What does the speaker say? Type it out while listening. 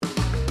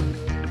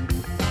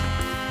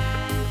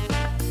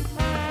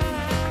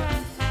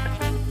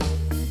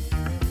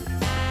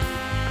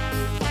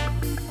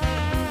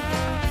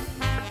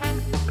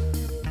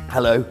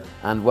Hello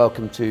and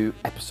welcome to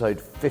episode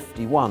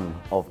 51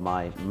 of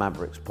my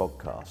Mavericks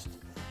podcast.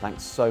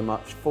 Thanks so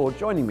much for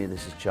joining me.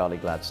 This is Charlie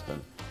Gladstone.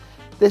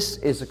 This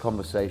is a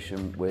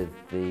conversation with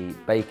the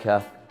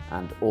baker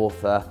and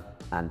author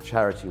and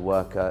charity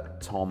worker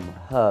Tom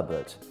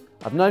Herbert.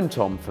 I've known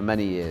Tom for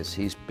many years.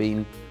 He's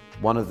been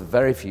one of the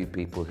very few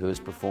people who has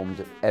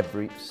performed at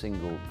every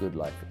single Good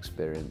Life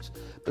experience.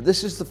 But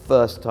this is the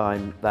first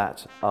time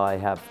that I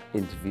have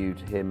interviewed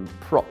him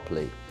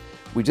properly.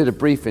 We did a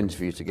brief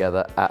interview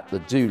together at the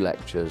Do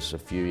Lectures a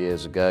few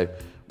years ago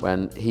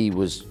when he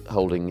was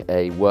holding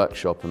a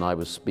workshop and I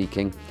was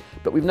speaking,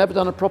 but we've never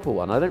done a proper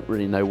one. I don't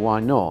really know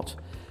why not,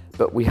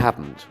 but we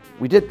haven't.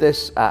 We did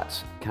this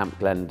at Camp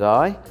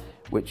Glendy,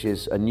 which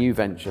is a new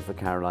venture for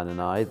Caroline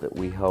and I that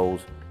we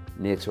hold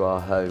near to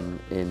our home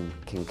in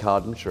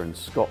Kincardineshire in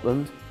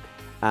Scotland.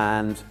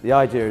 And the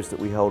idea is that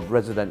we hold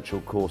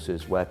residential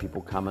courses where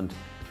people come and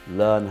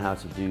learn how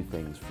to do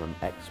things from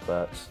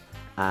experts,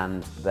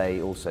 and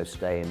they also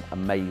stay in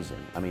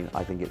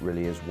I think it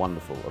really is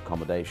wonderful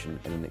accommodation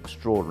in an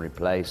extraordinary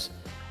place,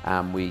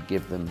 and we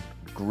give them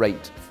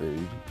great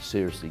food,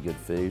 seriously good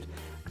food,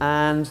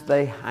 and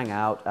they hang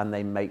out and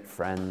they make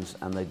friends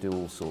and they do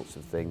all sorts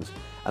of things.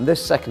 And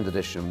this second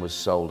edition was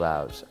sold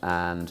out,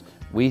 and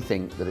we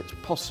think that it's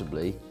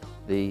possibly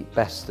the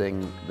best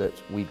thing that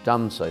we've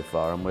done so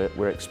far, and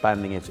we're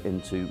expanding it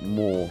into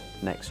more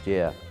next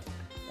year.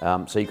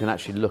 So you can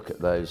actually look at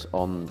those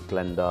on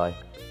Glendy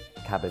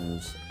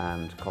Cabins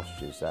and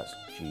Cottages, that's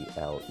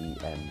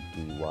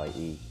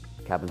Glemdye,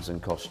 Cabins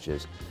and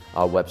Cottages,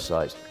 our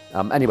website.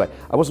 Anyway,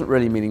 I wasn't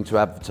really meaning to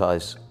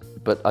advertise,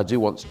 but I do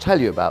want to tell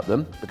you about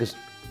them because,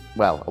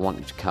 well, I want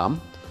you to come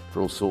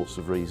for all sorts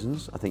of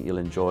reasons. I think you'll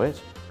enjoy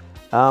it.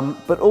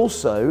 But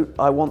also,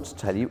 I want to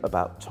tell you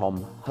about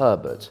Tom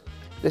Herbert.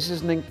 This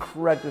is an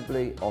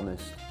incredibly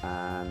honest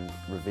and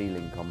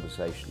revealing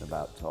conversation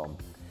about Tom.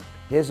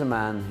 Here's a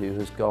man who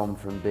has gone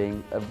from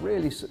being a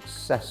really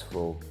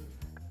successful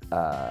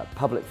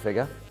public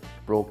figure,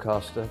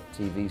 broadcaster,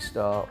 TV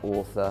star,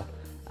 author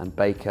and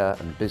baker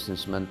and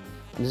businessman,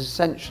 and is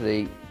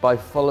essentially, by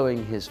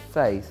following his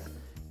faith,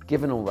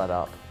 given all that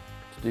up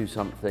to do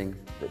something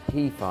that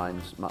he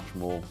finds much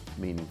more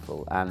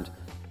meaningful. And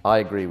I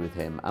agree with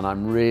him, and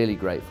I'm really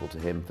grateful to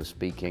him for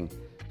speaking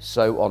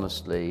so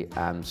honestly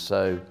and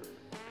so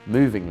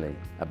movingly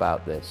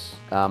about this.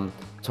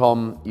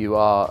 Tom, you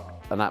are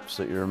an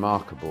absolutely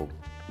remarkable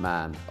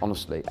man,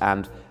 honestly,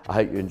 and I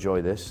hope you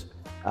enjoy this.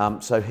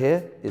 So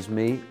here is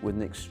me with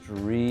an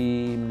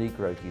extremely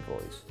croaky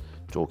voice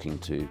talking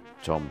to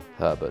Tom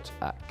Herbert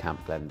at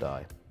Camp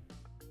Glendy.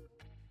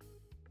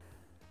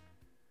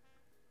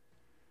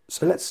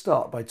 So let's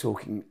start by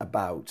talking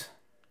about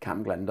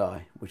Camp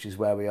Glendy, which is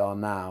where we are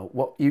now.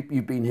 What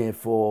you've been here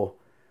for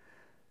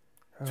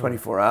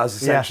 24 hours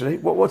essentially.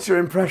 Yeah. What's your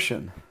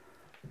impression?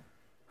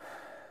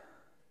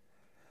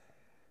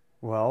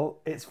 Well,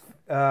 it's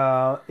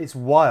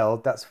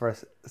wild. That's for a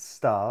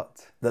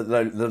start. The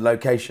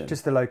location.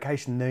 Just the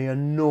location, the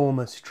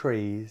enormous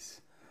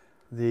trees,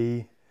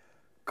 the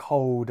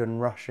cold and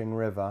rushing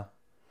river,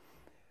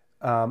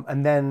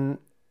 and then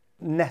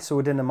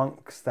nestled in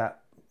amongst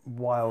that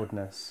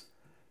wildness,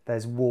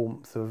 there's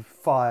warmth of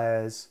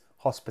fires,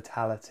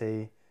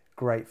 hospitality,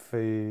 great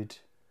food.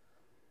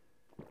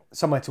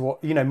 Somewhere to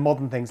watch,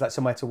 modern things like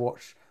somewhere to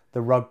watch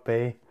the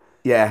rugby.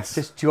 Yes.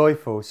 Just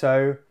joyful.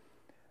 So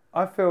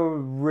I feel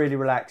really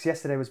relaxed.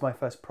 Yesterday was my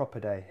first proper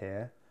day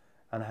here,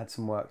 and I had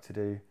some work to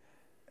do,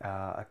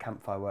 a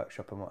campfire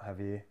workshop and what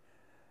have you,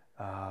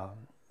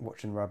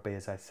 watching rugby,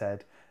 as I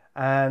said.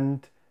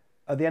 And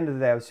at the end of the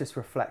day, I was just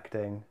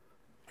reflecting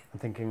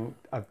and thinking,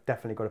 I've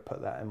definitely got to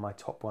put that in my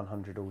top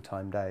 100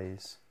 all-time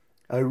days.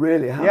 Oh,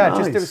 really? How yeah,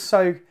 nice. It was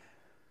so...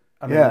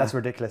 That's a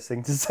ridiculous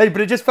thing to say,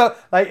 but it just felt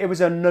like it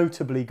was a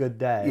notably good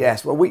day.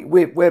 Yes, well,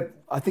 we're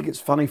I think it's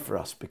funny for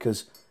us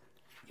because,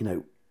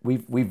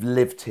 we've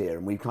lived here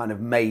and we've kind of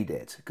made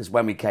it, because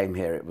when we came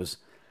here it was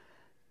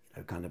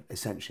kind of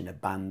essentially an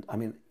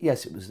abandoned,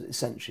 yes, it was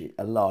essentially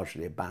a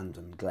largely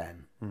abandoned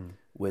glen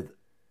with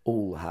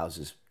all the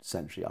houses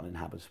essentially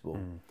uninhabitable.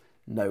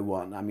 No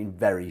one,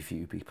 very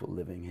few people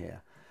living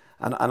here.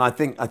 And I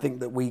think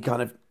that we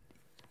kind of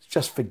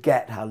just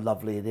forget how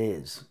lovely it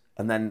is.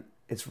 And then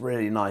it's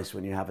really nice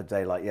when you have a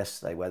day like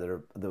yesterday where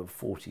there were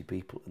 40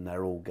 people and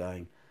they're all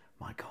going,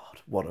 my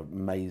God, what an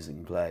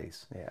amazing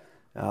place. Yeah.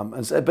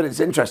 But it's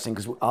interesting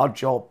because our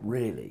job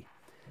really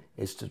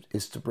is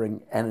to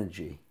bring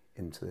energy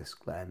into this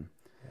glen,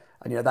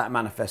 and that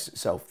manifests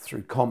itself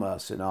through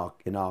commerce in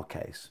our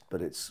case.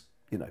 But it's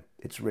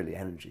really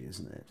energy,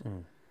 isn't it?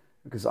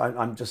 Because I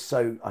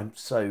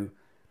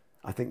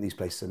think these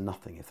places are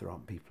nothing if there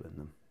aren't people in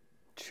them.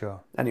 Sure.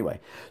 Anyway,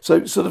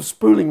 so sort of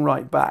spooling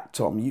right back,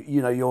 Tom.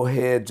 You're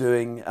here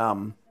doing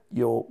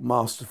your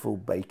masterful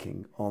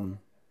baking on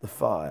the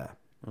fire,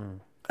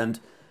 and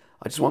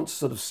I just want to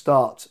sort of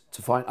start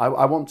to find...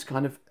 I want to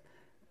kind of...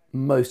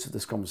 most of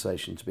this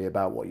conversation to be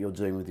about what you're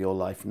doing with your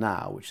life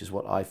now, which is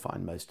what I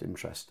find most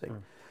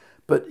interesting.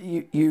 But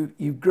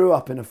you grew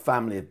up in a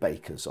family of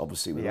bakers,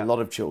 obviously, with a lot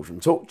of children.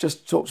 Talk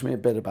to me a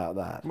bit about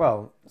that.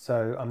 Well,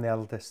 so I'm the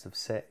eldest of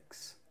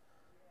six,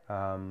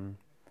 a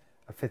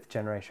fifth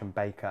generation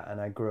baker, and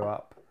I grew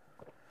up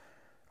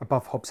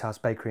above Hobbs House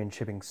Bakery in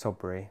Chipping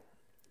Sodbury.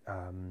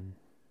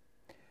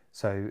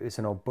 So it's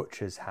an old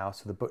butcher's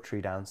house with a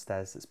butchery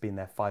downstairs that's been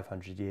there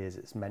 500 years.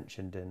 It's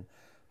mentioned in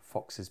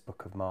Fox's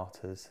Book of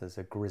Martyrs as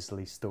a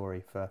grisly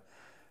story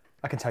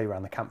I can tell you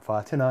around the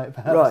campfire tonight,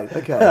 perhaps. Right,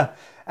 okay.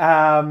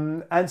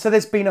 And so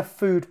there's been a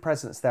food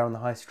presence there on the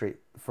high street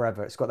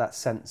forever. It's got that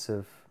sense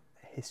of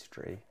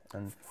history.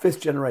 And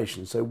fifth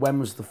generation, so when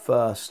was the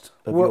first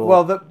of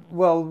your...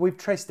 Well, we've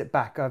traced it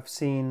back. I've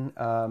seen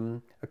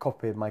a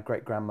copy of my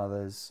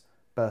great-grandmother's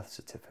birth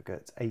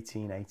certificate,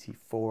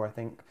 1884, I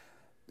think,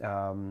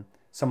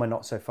 somewhere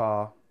not so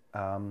far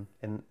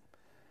in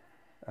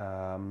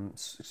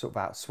sort of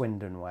out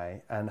Swindon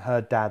way, and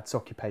her dad's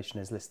occupation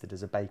is listed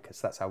as a baker,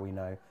 so that's how we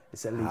know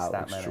it's at least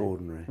that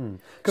extraordinary. Many.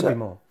 Could be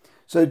more.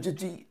 So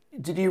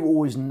did you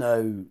always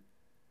know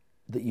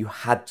that you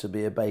had to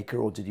be a baker,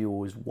 or did you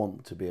always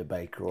want to be a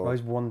baker? Or... I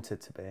always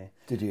wanted to be.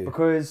 Did you?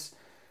 Because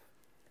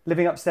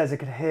living upstairs, I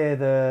could hear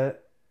the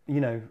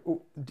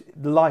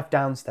life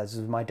downstairs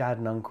as my dad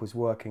and uncles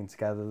working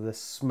together, the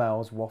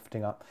smells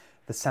wafting up,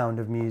 the sound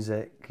of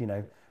music,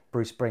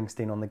 Bruce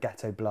Springsteen on the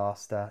Ghetto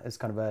Blaster. It's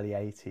kind of early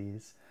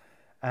 80s.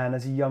 And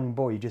as a young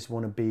boy, you just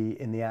want to be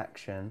in the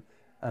action.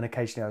 And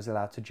occasionally I was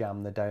allowed to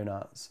jam the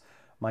donuts.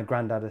 My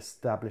granddad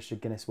established a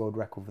Guinness World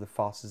Record for the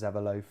fastest ever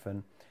loaf,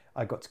 and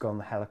I got to go on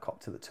the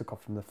helicopter that took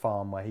off from the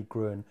farm where he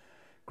grew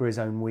his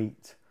own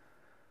wheat.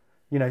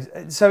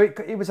 So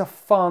it was a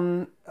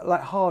fun,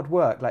 like hard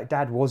work. Like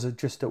Dad was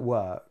just at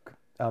work,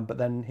 but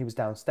then he was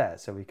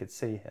downstairs so we could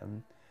see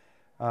him.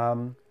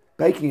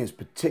 Baking is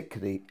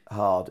particularly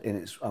hard in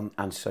its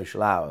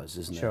antisocial hours,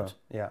 isn't it? Sure,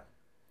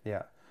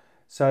 yeah.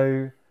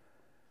 So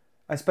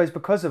I suppose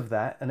because of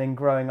that, and then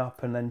growing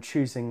up and then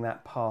choosing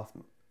that path,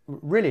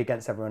 really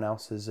against everyone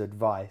else's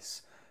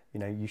advice,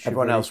 you should...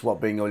 Everyone else, what,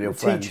 being all your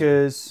friends?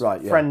 Teachers,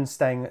 right, yeah. Friends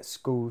staying at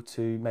school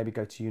to maybe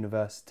go to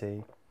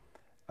university.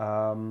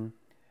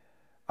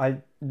 I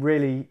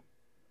really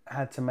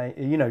had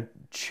to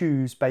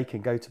choose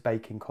baking, go to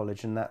baking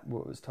college, and that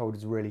what was told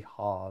is really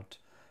hard.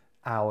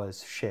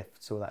 Hours,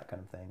 shifts, all that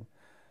kind of thing.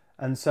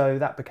 And so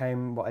that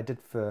became what I did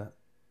for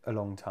a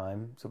long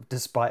time, sort of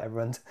despite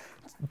everyone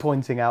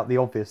pointing out the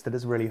obvious that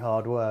it's really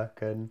hard work.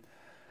 And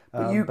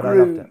but I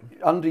loved it.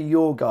 Under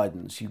your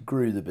guidance, you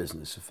grew the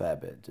business a fair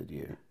bit, did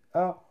you?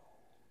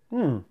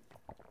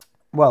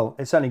 Well,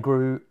 it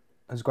certainly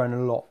has grown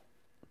a lot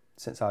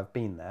since I've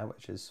been there,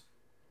 which is,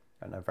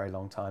 I don't know, a very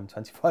long time,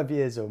 25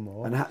 years or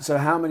more. And so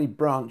how many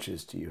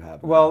branches do you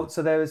have now? Well,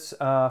 so there's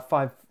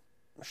 5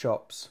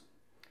 shops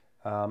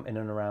in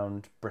and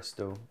around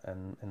Bristol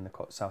and in the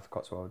South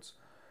Cotswolds.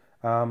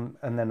 And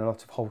then a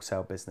lot of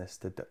wholesale business,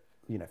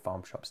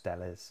 farm shops,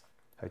 delis,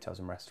 hotels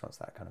and restaurants,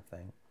 that kind of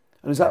thing.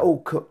 And is that all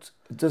cooked?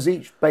 Does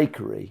each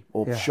bakery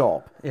or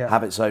shop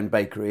have its own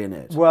bakery in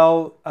it?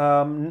 Well,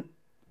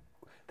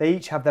 they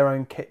each have their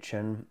own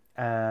kitchen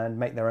and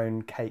make their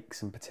own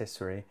cakes and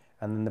patisserie,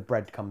 and then the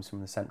bread comes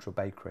from the central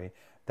bakery.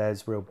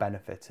 There's real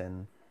benefit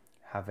in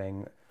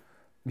having,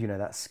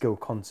 that skill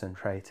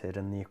concentrated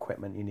and the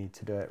equipment you need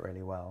to do it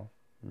really well.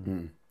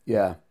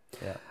 Yeah.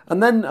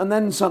 And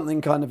then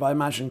something kind of, I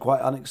imagine,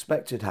 quite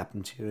unexpected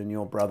happened to you and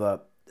your brother.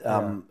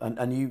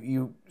 And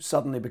you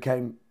suddenly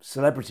became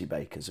celebrity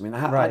bakers. I mean,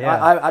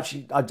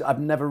 I've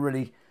never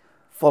really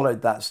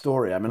followed that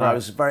story. I mean,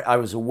 right. I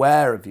was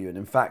aware of you, and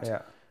in fact,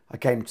 I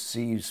came to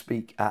see you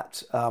speak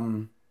at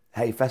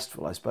Hay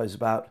Festival, I suppose,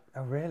 about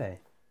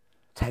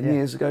 10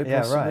 years ago, possibly.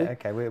 Yeah, right.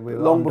 Okay, we were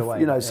long before,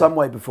 away, some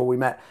way before we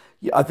met.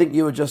 I think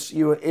you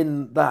were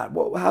in that.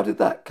 How did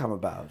that come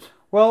about?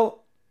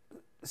 Well,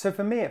 so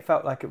for me, it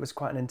felt like it was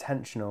quite an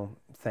intentional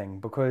thing,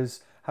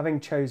 because having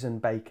chosen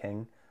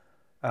baking,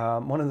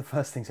 one of the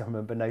first things I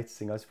remember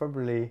noticing, I was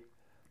probably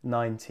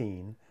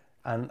 19,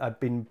 and I'd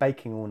been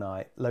baking all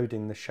night,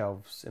 loading the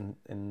shelves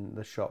in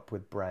the shop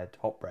with bread,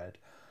 hot bread,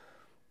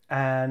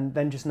 and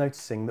then just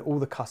noticing that all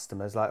the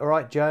customers, like, all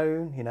right,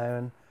 Joan,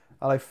 and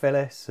hello,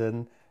 Phyllis,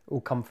 and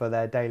all come for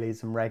their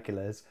dailies and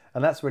regulars,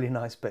 and that's really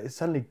nice, but it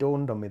suddenly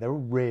dawned on me, they're all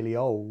really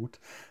old,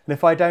 and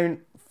if I don't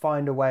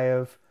find a way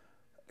of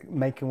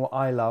making what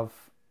I love,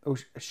 or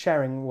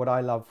sharing what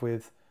I love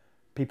with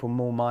people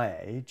more my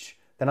age,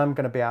 then I'm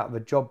going to be out of a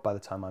job by the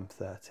time I'm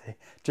 30.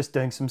 Just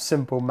doing some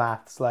simple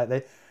maths like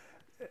they,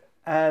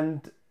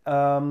 and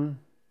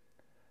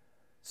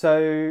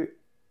so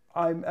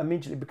I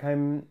immediately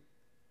became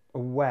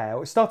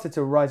aware. It started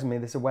to arise in me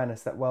this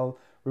awareness that, well,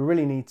 we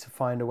really need to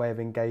find a way of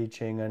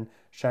engaging and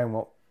sharing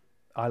what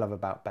I love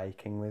about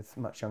baking with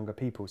much younger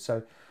people.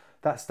 So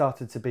that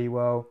started to be,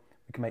 well,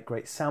 we can make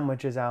great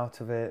sandwiches out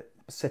of it,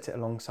 sit it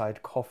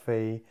alongside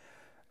coffee,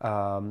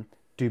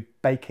 do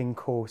baking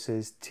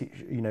courses,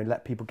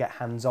 let people get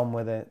hands-on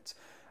with it.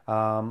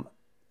 Anna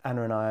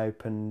and I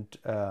opened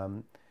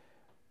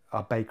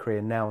our bakery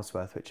in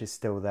Nailsworth, which is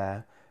still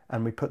there,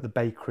 and we put the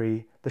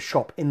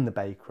shop in the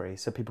bakery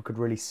so people could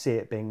really see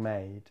it being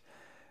made.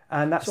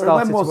 And that Sorry,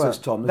 started when was to work. this,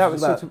 Tom? That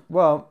was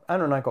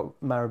Anna and I got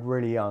married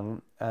really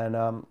young,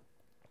 and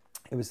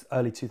it was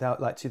early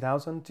 2000, like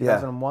 2000,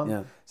 2001,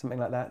 yeah. something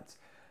like that.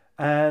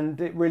 And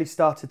it really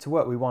started to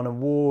work. We won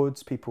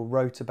awards. People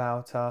wrote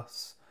about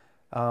us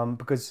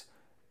because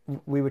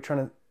we were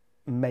trying to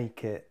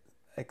make it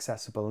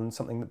accessible and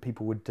something that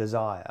people would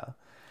desire.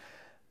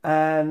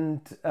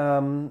 And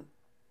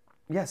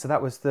so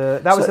that was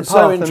the path.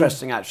 So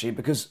interesting, actually,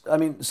 because I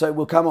mean, so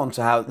we'll come on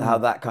to how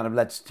that kind of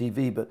led to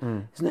TV. But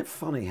isn't it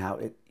funny how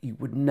you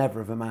would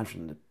never have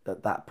imagined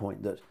at that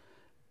point that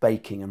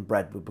baking and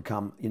bread would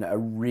become, a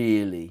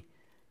really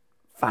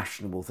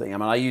fashionable thing. I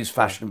mean, I use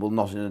fashionable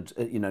not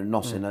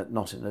in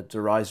a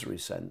derisory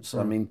sense.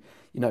 I mean,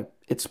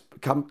 it's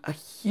become a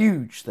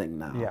huge thing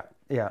now.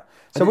 Yeah.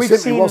 So we've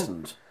seen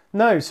wasn't.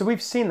 No, so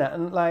we've seen that,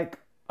 and like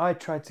I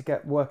tried to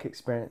get work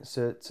experience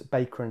at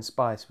Baker and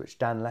Spice, which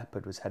Dan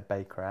Leppard was head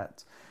baker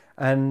at,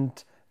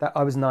 and that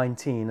I was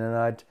 19 and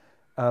I'd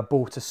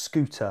bought a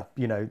scooter.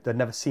 They'd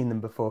never seen them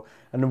before,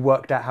 and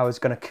worked out how I was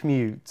going to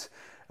commute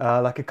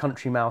like a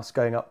country mouse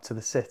going up to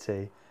the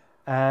city.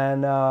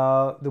 And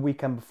the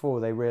weekend before,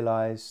 they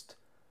realised,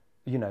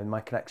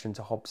 my connection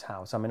to Hobbs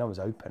House. I mean, I was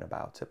open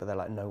about it, but they're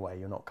like, "No way,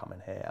 you're not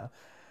coming here."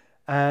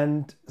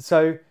 And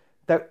so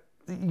that,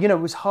 it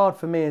was hard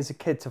for me as a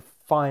kid to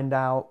find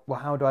out, well,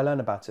 how do I learn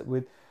about it?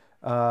 With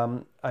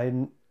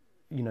I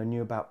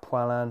knew about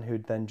Poilin,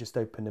 who'd then just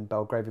opened in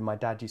Belgravia. My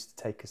dad used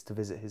to take us to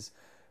visit his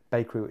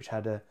bakery, which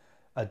had a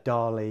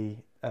Dali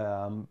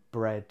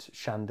bread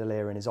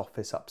chandelier in his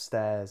office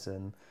upstairs,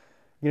 and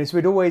so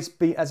we'd always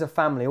be, as a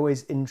family,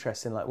 always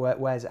interested in like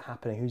where's it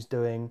happening, who's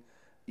doing,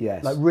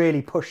 like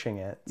really pushing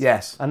it.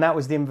 Yes. And that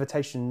was the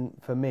invitation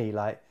for me,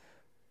 like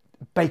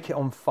bake it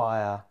on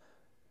fire,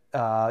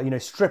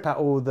 strip out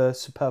all the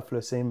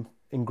superfluous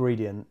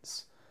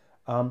ingredients,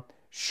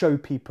 show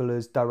people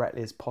as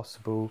directly as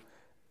possible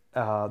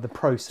the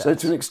process. So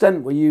to an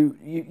extent, where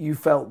you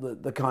felt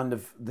that the kind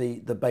of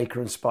the Baker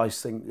and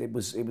Spice thing, it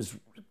was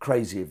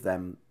crazy of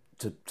them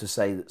to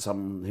say that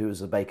someone who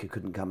was a baker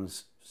couldn't come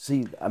and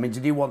see. I mean,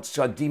 did you want to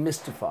try to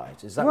demystify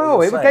it? Is that what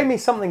you're saying? It gave me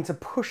something to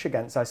push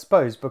against, I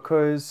suppose,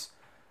 because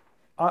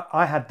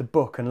I had the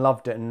book and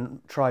loved it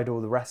and tried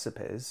all the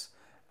recipes,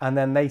 and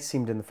then they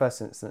seemed in the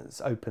first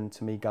instance open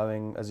to me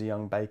going as a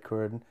young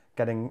baker and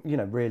getting,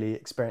 really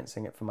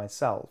experiencing it for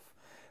myself.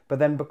 But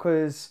then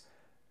because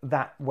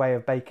that way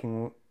of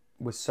baking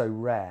was so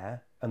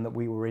rare and that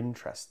we were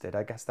interested,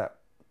 I guess that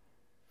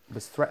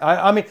was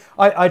I mean,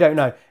 I don't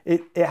know.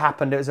 It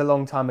happened. It was a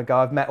long time ago.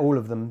 I've met all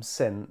of them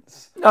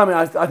since. I mean,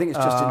 I think it's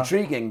just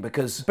intriguing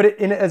because... But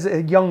as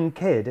a young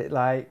kid, it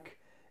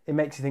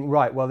makes you think,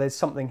 right, well, there's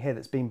something here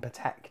that's been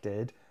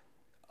protected.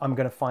 I'm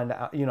going to find it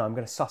out, I'm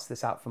going to suss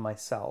this out for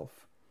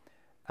myself.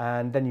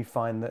 And then you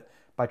find that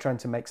by trying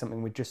to make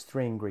something with just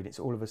 3 ingredients,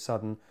 all of a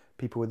sudden,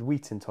 people with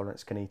wheat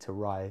intolerance can eat a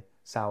rye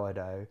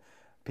sourdough.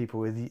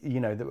 People with,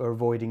 that are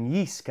avoiding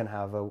yeast can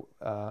have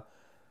a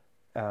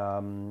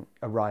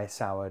rye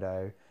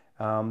sourdough.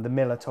 The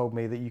miller told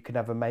me that you could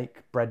never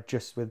make bread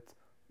just with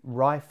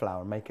rye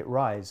flour and make it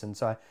rise, and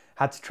so I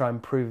had to try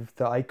and prove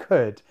that I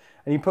could.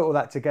 And you put all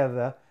that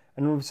together,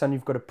 and all of a sudden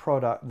you've got a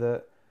product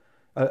that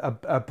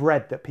a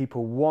bread that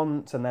people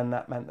want. And then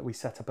that meant that we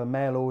set up a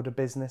mail order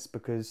business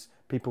because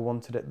people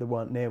wanted it that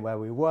weren't near where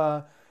we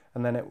were,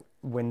 and then it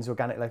wins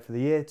Organic Loaf of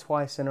the Year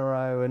twice in a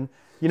row, and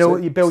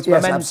you build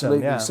momentum.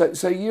 Absolutely. Yeah.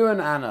 So you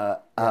and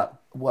Anna had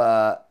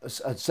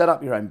set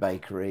up your own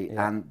bakery,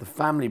 and the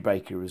family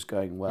bakery was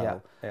going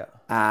well. Yeah.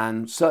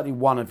 And certainly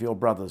one of your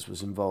brothers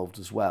was involved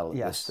as well at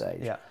this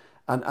stage. Yeah.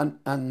 And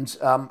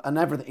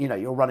everything,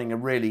 you're running a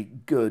really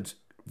good,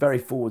 very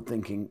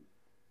forward-thinking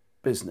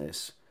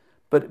business,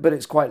 but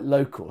it's quite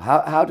local.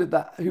 How did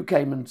that? Who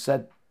came and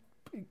said,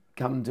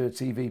 "Come and do a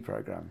TV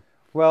program"?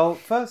 Well,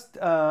 first,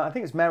 I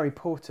think it's Mary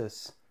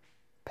Portas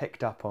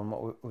picked up on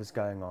what was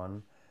going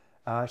on.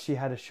 She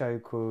had a show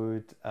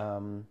called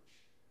something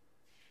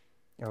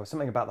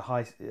about the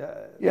high.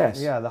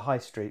 The High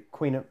Street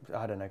Queen of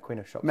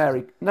Shops.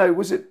 Mary, no,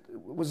 was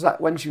that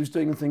when she was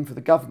doing the thing for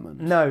the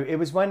government? No, it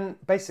was when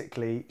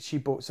basically she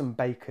brought some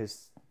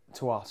bakers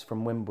to us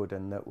from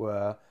Wimbledon that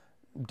were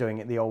doing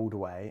it the old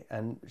way,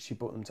 and she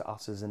brought them to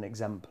us as an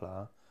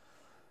exemplar.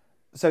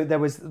 So there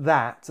was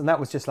that, and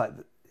that was just like,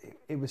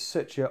 it was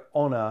such an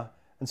honour.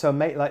 And so,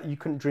 you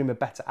couldn't dream a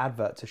better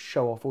advert to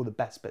show off all the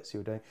best bits you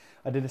were doing.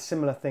 I did a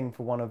similar thing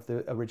for one of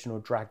the original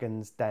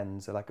Dragon's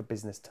Dens, like a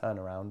business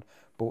turnaround,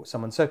 bought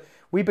someone. So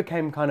we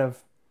became kind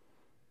of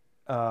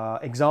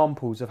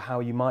examples of how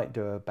you might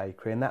do a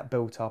bakery, and that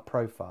built our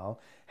profile.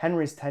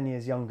 Henry's 10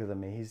 years younger than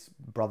me. He's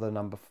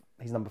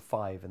he's number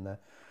 5 in the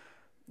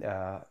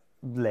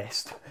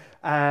list.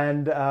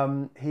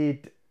 And he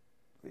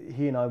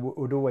and I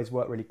would always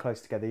work really close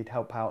together. He'd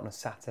help out on a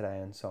Saturday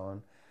and so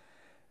on.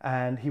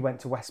 And he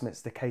went to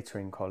Westminster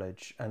Catering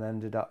College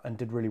and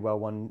did really well,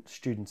 won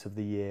Student of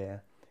the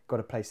Year, got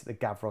a place at the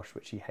Gavroche,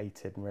 which he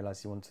hated, and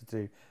realised he wanted to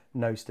do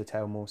nose to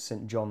tail, more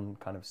St. John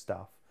kind of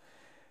stuff.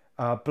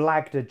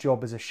 Blagged a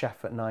job as a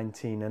chef at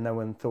 19, and no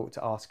one thought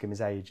to ask him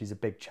his age. He's a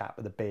big chap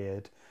with a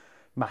beard.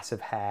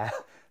 massive hair.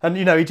 And,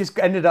 he just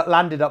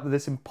landed up with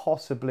this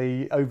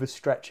impossibly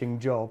overstretching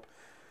job.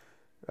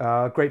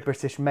 Great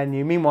British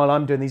Menu. Meanwhile,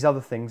 I'm doing these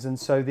other things. And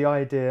so the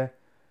idea,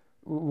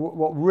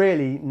 what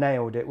really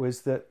nailed it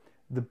was that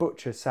the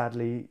butcher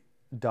sadly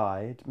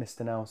died,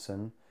 Mr.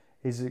 Nelson.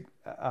 He's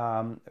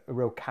a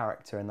real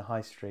character in the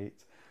high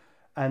street.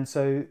 And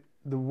so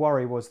the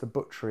worry was the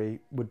butchery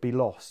would be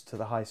lost to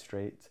the high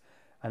street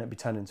and it'd be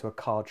turned into a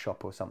card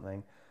shop or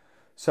something.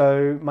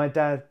 So my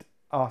dad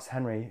asked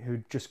Henry,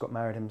 who'd just got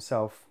married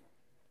himself,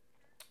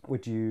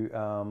 would you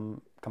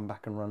come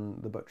back and run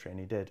the butchery? And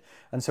he did.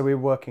 And so we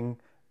were working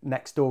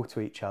next door to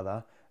each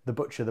other, the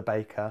butcher, the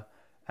baker,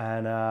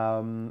 and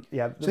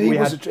So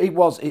he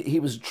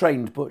was a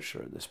trained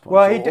butcher at this point.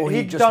 Well,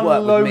 he'd just done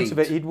loads of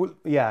it. He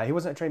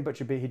wasn't a trained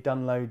butcher, but he'd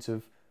done loads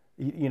of.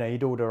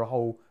 He'd order a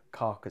whole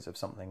carcass of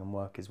something and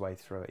work his way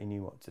through it. He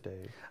knew what to do.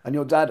 And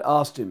your dad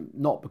asked him,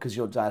 not because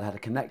your dad had a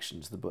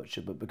connection to the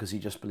butcher, but because he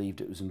just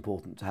believed it was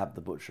important to have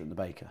the butcher and the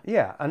baker.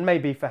 Yeah, and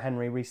maybe for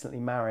Henry, recently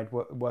married,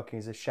 working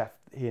as a chef,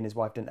 he and his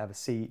wife didn't ever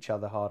see each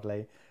other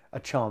hardly, a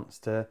chance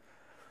to...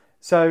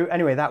 So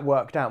anyway, that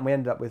worked out and we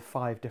ended up with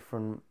 5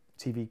 different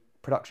TV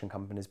production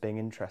companies being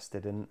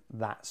interested in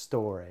that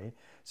story.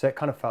 So it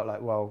kind of felt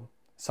like, well,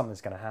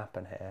 something's going to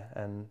happen here,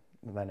 and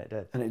then it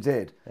did. And it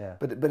did. Yeah.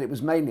 But it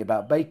was mainly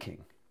about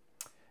baking.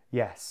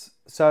 Yes.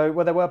 So,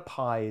 well, there were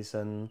pies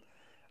and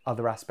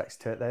other aspects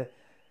to it.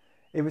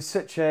 It was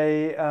such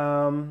a,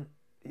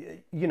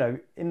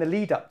 in the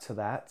lead up to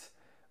that,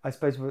 I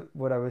suppose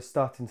what I was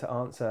starting to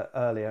answer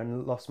earlier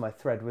and lost my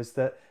thread was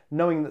that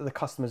knowing that the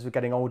customers were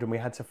getting older and we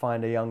had to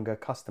find a younger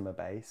customer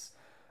base,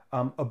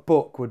 a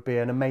book would be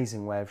an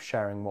amazing way of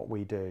sharing what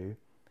we do.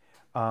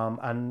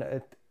 And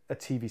a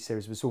TV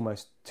series was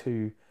almost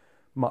too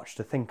much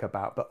to think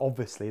about, but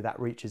obviously that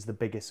reaches the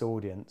biggest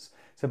audience.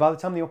 So by the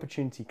time the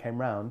opportunity came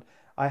round,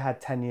 I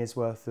had 10 years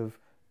worth of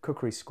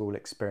cookery school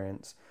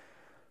experience,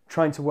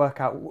 trying to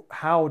work out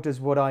how does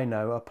what I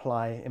know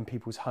apply in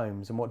people's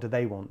homes and what do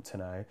they want to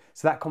know.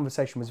 So that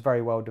conversation was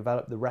very well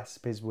developed. The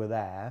recipes were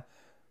there.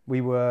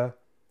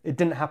 It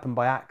didn't happen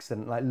by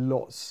accident, like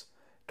lots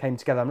came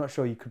together. I'm not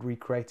sure you could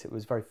recreate it. It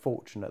was very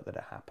fortunate that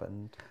it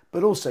happened.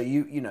 But also,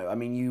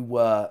 you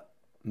were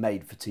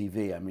made for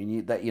TV. I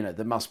mean,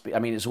 there must be. I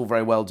mean, it's all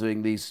very well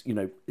doing these,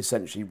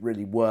 essentially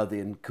really worthy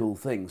and cool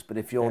things. But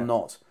if you're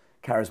not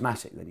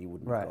charismatic, then you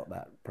wouldn't have got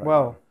that program.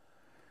 Well,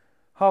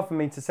 hard for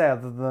me to say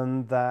other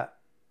than that.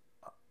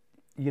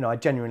 I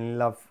genuinely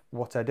love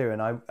what I do,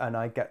 and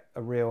I get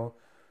a real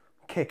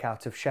kick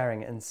out of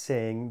sharing it and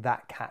seeing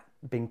that cat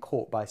being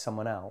caught by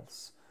someone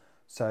else.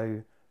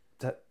 So,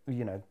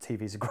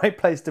 TV is a great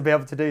place to be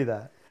able to do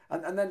that.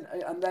 And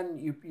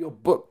then your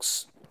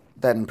books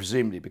then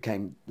presumably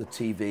became the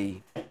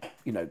TV,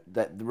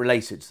 that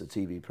related to the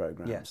TV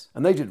programs. Yes.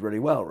 And they did really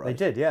well, right? They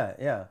did,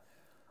 yeah.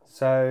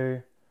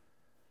 So,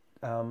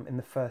 in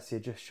the first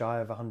year, just shy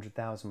of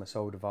 100,000 were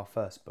sold of our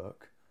first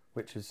book,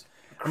 which was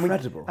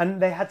incredible.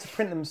 And they had to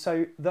print them,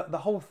 so the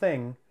whole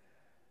thing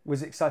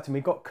was exciting.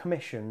 We got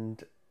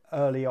commissioned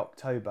early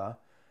October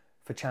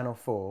for Channel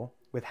 4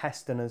 with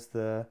Heston as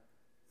the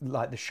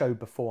show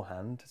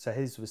beforehand. So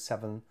his was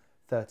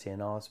 7:30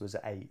 and ours was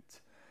at 8.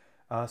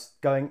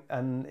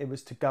 And it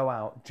was to go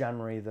out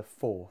January the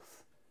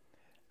 4th.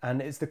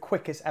 And it's the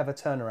quickest ever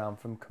turnaround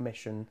from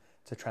commission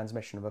to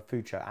transmission of a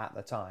food show at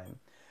the time.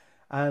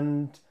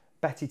 And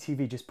Betty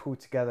TV just pulled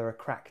together a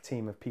crack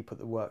team of people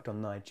that worked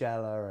on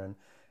Nigella, and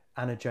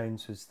Anna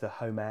Jones was the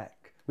home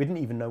ec. We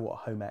didn't even know what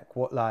home ec,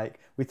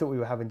 we thought we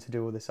were having to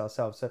do all this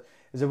ourselves. So it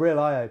was a real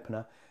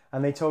eye-opener.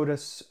 And they told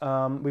us,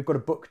 we've got a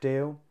book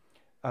deal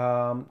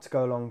to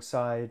go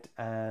alongside,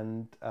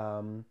 and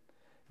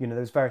there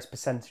was various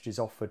percentages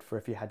offered for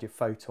if you had your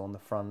photo on the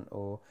front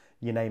or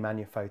your name and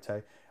your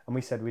photo. And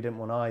we said we didn't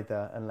want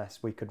either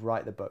unless we could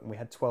write the book, and we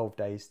had 12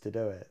 days to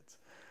do it.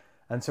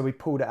 And so we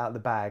pulled it out of the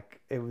bag.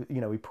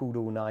 We pulled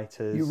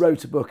all-nighters. You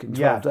wrote a book in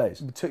 12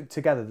 days?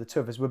 Together, the two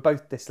of us. We're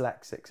both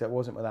dyslexic, so it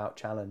wasn't without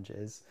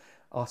challenges.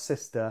 Our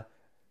sister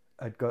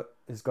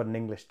has got an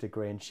English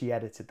degree, and she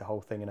edited the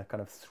whole thing in a kind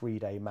of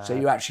 3-day mad. So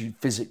you actually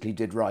physically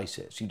did write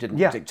it? So you didn't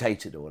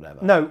dictate it or whatever?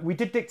 No, we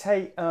did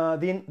dictate.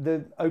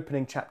 The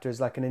opening chapter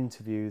is like an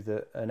interview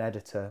that an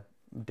editor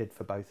did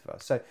for both of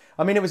us. So,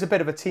 I mean, it was a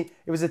bit of a team.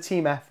 It was a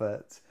team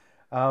effort,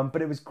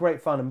 but it was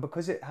great fun. And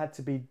because it had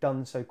to be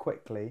done so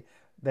quickly,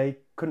 they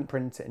couldn't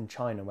print it in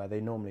China where they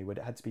normally would.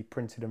 It had to be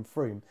printed in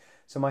Frome.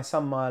 So my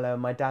son Milo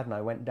and my dad and I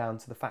went down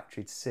to the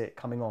factory to see it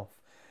coming off.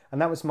 And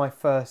that was my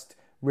first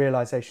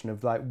realisation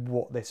of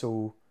what this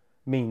all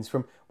means.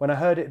 From when I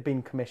heard it had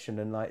been commissioned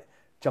and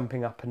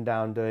jumping up and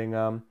down doing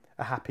a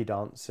happy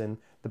dance in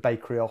the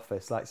bakery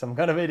office like some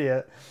kind of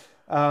idiot.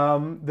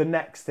 The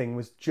next thing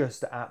was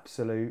just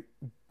absolute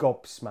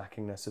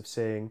gobsmackingness of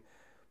seeing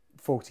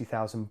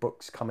 40,000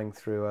 books coming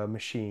through a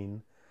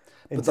machine.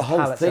 But the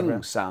whole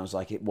thing sounds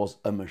like it was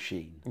a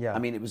machine. Yeah. I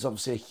mean, it was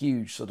obviously a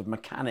huge sort of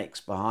mechanics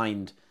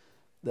behind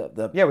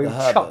the we were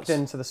Herberts. chucked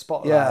into the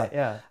spotlight.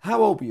 Yeah.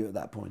 How old were you at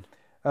that point?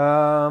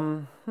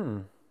 Well,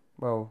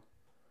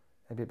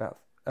 maybe about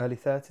early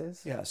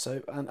 30s. Yeah.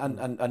 So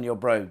and your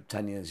bro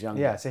 10 years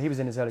younger. Yeah, so he was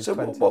in his early So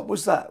 20s. what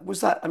was that?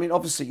 Was that? I mean,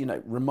 obviously,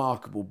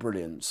 remarkable,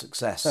 brilliant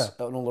success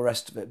and all the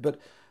rest of it. But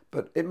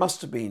it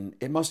must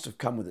have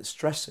come with its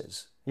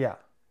stresses. Yeah,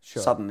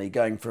 sure. Suddenly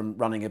going from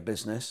running a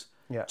business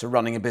to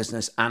running a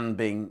business and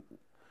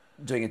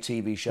doing a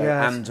TV show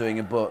and doing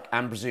a book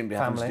and presumably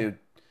having to do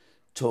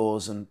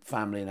tours and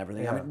family and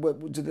everything. Yeah. I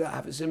mean, did that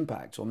have its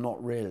impact or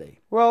not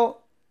really?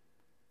 Well,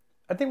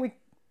 I think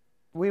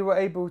we were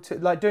able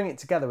to, doing it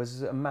together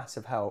was a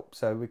massive help.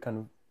 So we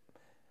kind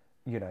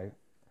of,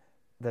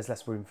 there's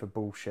less room for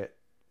bullshit.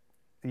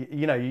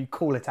 You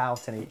call it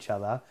out in each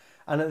other,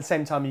 and at the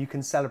same time you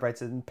can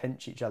celebrate it and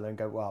pinch each other and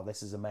go, wow,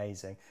 this is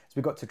amazing. So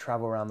we got to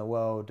travel around the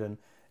world, and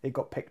it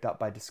got picked up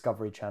by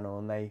Discovery Channel,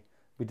 and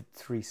we did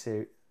 3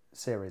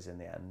 series in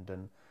the end,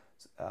 and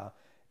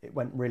it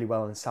went really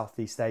well in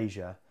Southeast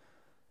Asia.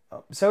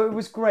 So it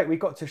was great. We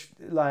got to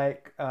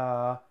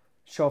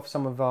show off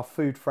some of our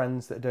food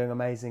friends that are doing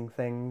amazing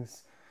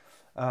things.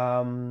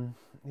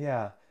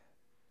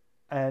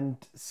 And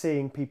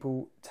seeing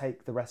people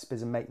take the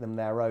recipes and make them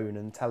their own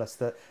and tell us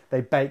that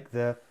they bake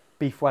the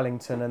beef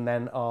Wellington and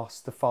then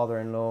ask the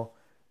father-in-law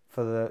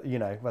for the,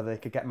 whether they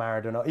could get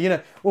married or not.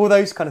 All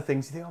those kind of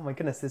things. You think, oh my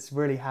goodness, this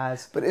really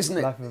has. But isn't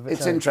it? Life of its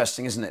It's own.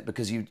 interesting, isn't it?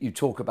 Because you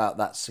talk about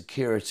that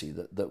security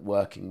that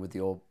working with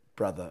your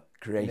brother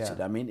created.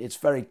 Yeah. I mean, it's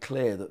very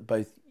clear that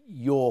both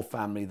your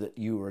family that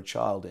you were a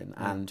child in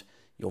and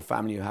your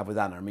family you have with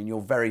Anna. I mean,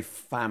 you're very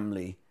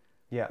family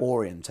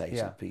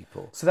orientated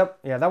people. So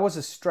that was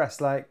a stress.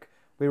 Like,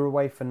 we were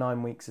away for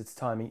 9 weeks at a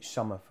time each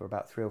summer for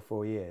about 3 or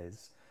 4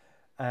 years,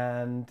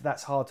 and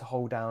that's hard to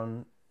hold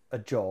down a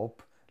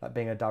job, like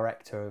being a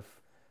director of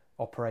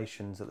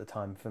operations at the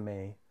time for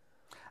me,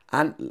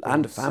 and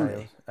a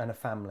family,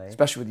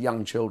 especially with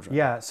young children.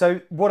 Yeah.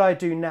 So what I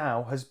do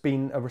now has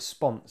been a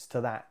response to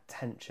that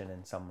tension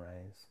in some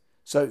ways.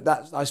 So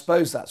I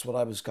suppose that's what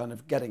I was kind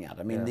of getting at.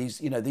 I mean,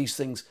 these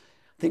things.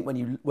 I think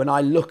when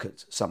I look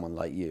at someone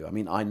like you, I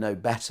mean, I know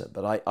better,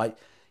 but I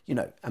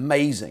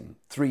amazing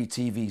 3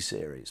 TV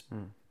series,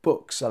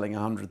 books selling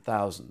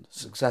 100,000,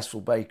 successful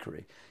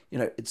bakery.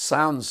 It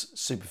sounds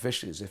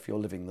superficially as if you're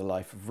living the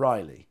life of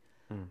Riley,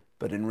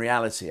 but in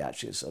reality,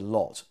 actually, it's a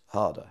lot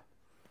harder.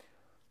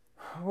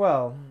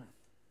 Well,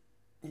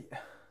 yeah,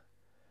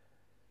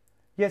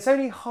 it's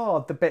only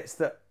hard the bits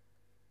that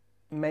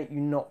make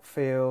you not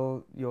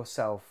feel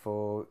yourself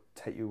or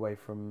take you away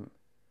from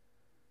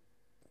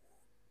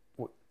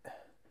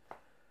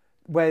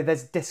where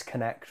there's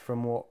disconnect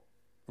from what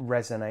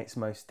resonates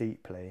most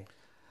deeply.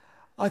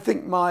 I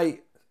think my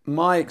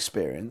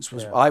experience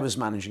was I was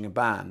managing a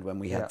band when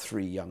we had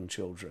 3 young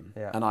children,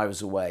 and I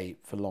was away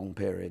for long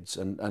periods,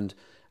 and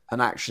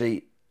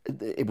actually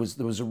there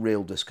was a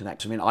real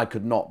disconnect. I mean, I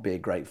could not be a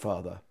great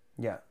father,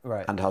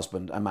 and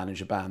husband and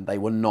manage a band. They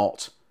were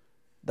not.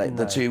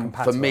 The two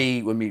compatible. For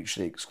me were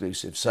mutually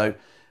exclusive. So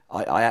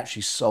I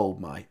actually sold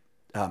my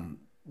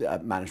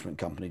management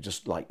company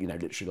just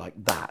literally like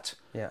that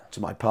to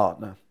my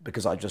partner,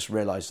 because I just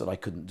realised that I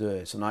couldn't do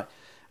it, and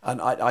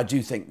I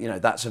do think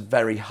that's a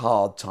very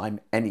hard time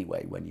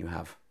anyway when you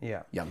have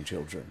young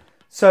children.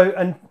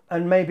 So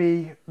and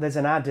maybe there's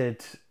an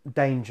added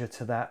danger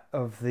to that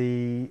of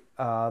the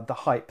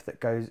hype that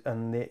goes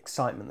and the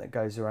excitement that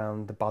goes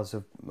around the buzz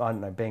of, I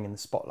don't know, being in the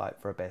spotlight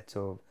for a bit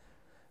or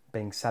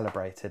being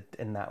celebrated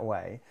in that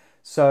way.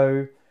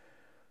 So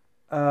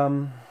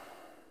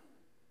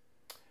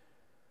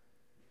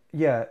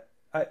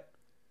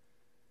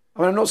I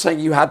mean, I'm not saying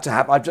you had to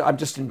have. I'm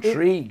just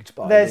intrigued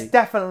by. There's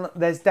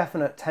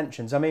definite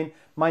tensions. I mean,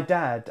 my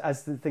dad,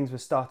 as the things were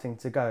starting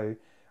to go,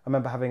 I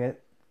remember having a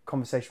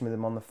conversation with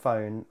him on the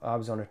phone. I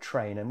was on a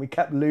train, and we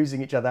kept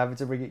losing each other, having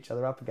to ring each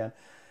other up again.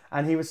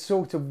 And he was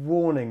sort of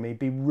warning me,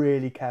 be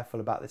really careful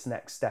about this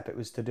next step. It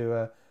was to do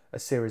a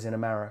series in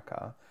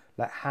America.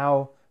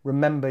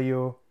 Remember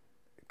your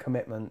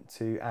commitment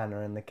to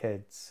Anna and the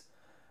kids,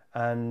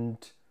 and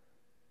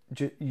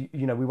we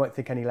won't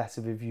think any less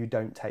of if you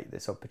don't take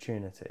this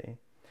opportunity.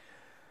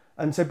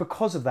 And so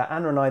because of that,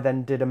 Anna and I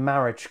then did a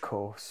marriage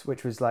course,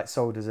 which was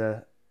sold as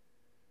that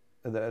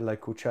a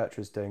local church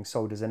was doing,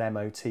 sold as an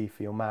MOT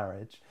for your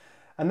marriage.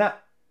 And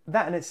that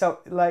in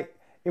itself,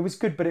 it was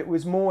good, but it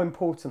was more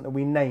important that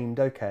we named,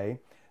 okay,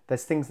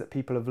 there's things that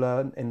people have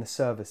learned in the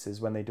services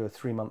when they do a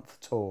 3-month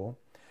tour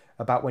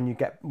about when you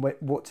get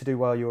what to do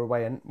while you're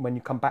away, and when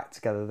you come back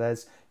together,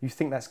 you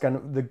think that's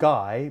the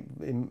guy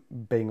in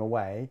being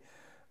away.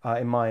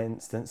 In my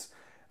instance,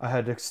 I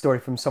heard a story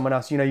from someone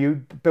else.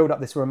 You build up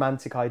this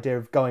romantic idea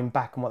of going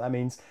back and what that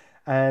means.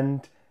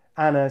 And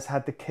Anna's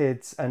had the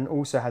kids and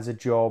also has a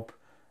job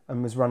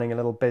and was running a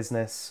little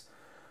business.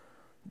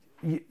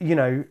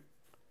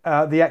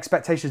 The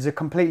expectations are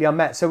completely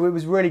unmet. So it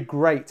was really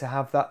great to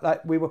have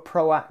that. We were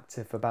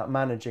proactive about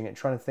managing it,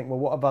 trying to think, well,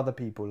 what have other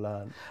people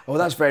learned? Well,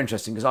 that's very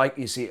interesting, because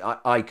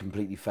I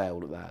completely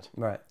failed at that.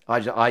 Right.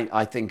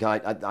 I think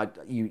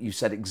you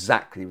said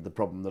exactly the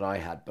problem that I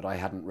had, but I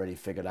hadn't really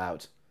figured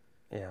out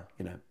Yeah.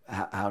 You know,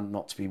 how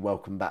not to be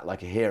welcomed back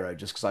like a hero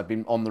just because I've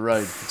been on the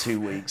road for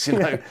 2 weeks, you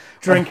know.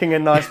 Drinking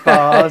in nice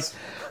bars.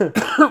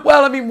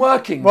 Well, I mean,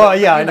 working. Well, but,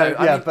 yeah, you I know.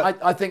 Yeah, mean,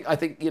 but I think,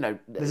 you know,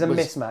 there's a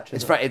mismatch.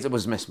 It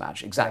was a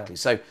mismatch, exactly.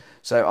 Yeah.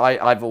 So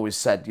I've always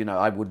said, you know,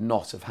 I would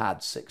not have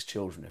had 6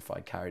 children if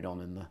I carried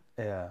on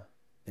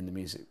in the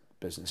music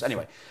business.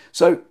 Anyway,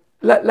 so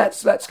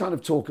let's kind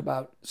of talk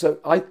about. So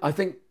I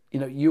think, you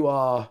know, you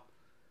are.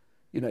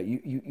 You know,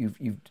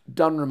 you've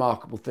done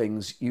remarkable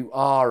things. You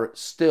are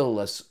still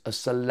a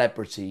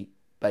celebrity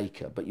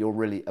baker, but you're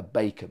really a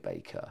baker.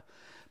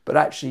 But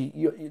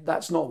actually,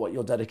 that's not what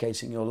you're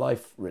dedicating your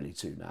life really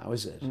to now,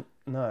 is it?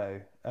 No.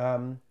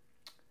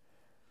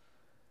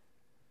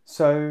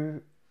 So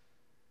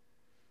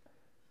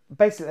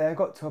basically, I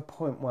got to a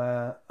point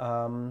where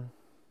I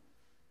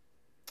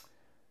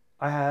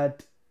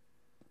had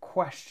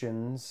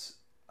questions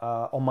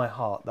on my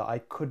heart that I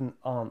couldn't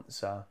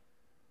answer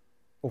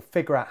or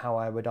figure out how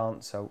I would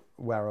answer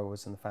where I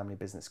was in the family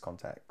business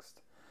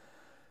context.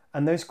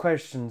 And those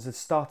questions had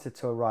started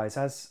to arise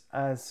as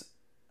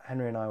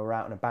Henry and I were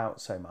out and about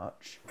so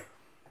much.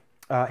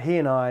 He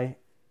and I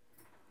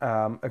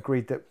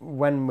agreed that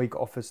when we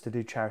got offers to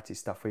do charity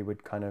stuff, we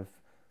would kind of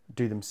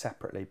do them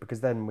separately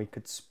because then we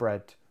could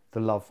spread the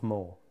love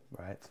more,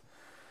 right?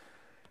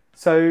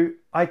 So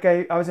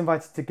I was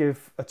invited to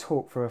give a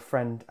talk for a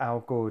friend, Al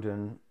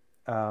Gordon,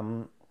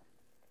 at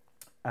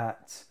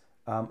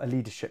a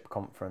leadership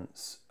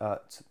conference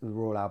at the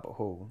Royal Albert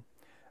Hall,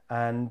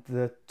 and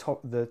the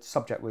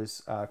subject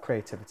was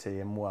creativity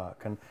and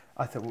work. And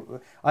I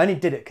thought, I only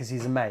did it because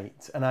he's a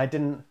mate, and I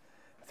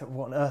thought,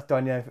 what on earth do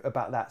I know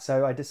about that?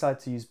 So I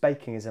decided to use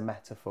baking as a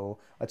metaphor.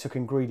 I took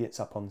ingredients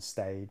up on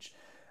stage,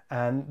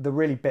 and the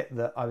really bit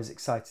that I was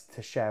excited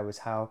to share was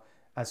how,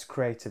 as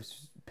creative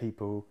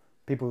people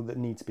that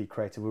need to be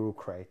creative, we're all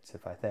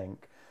creative, I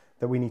think,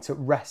 that we need to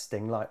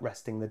resting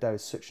the dough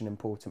is such an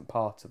important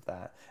part of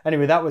that.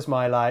 Anyway, that was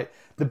my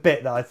the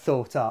bit that I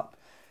thought up.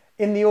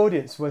 In the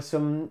audience were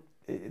some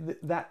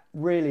that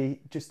really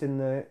just in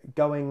the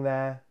going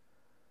there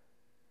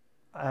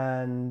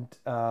and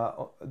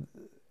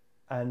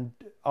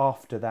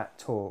after that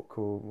talk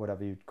or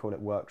whatever you'd call it,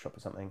 workshop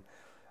or something,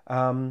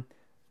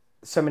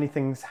 so many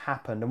things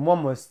happened. And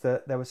one was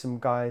that there were some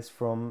guys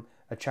from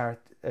a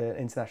charity,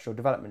 international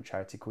development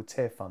charity called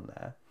Tear Fund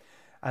there.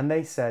 And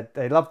they said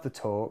they loved the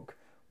talk.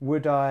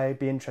 Would I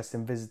be interested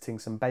in visiting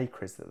some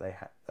bakeries that they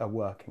are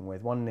working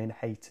with? One in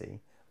Haiti,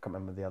 I can't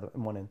remember the other,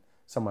 and one in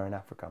somewhere in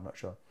Africa, I'm not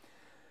sure.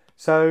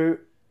 So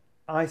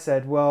I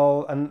said,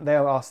 well, and they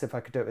asked if I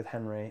could do it with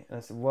Henry. And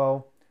I said,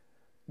 well,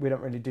 we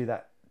don't really do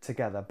that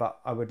together, but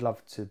I would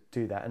love to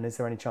do that. And is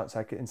there any chance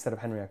I could, instead of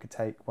Henry, I could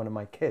take one of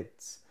my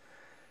kids?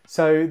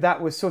 So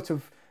that was sort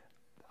of,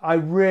 I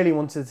really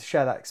wanted to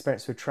share that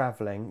experience with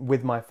travelling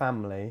with my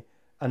family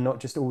and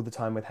not just all the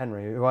time with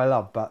Henry, who I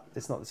love, but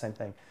it's not the same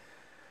thing.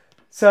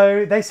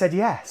 So they said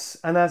yes.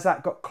 And as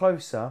that got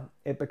closer,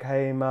 it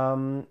became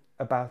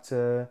about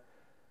a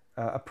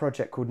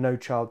project called No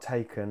Child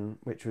Taken,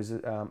 which was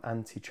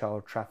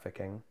anti-child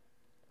trafficking.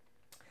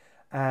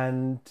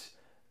 And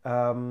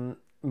Milo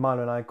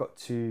and I got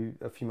to,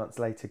 a few months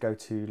later, go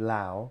to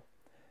Laos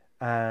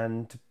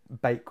and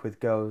bake with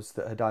girls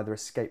that had either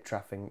escaped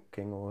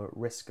trafficking or at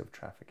risk of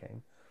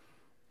trafficking.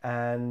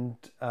 And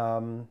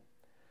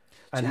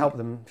help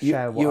them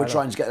share what you were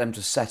trying to get them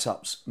to set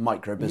up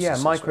micro businesses.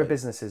 Yeah, micro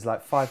businesses,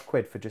 like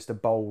 £5 for just a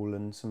bowl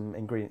and some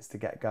ingredients to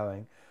get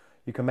going.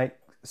 You can make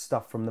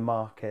stuff from the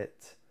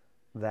market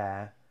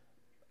there,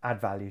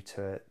 add value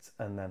to it,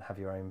 and then have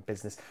your own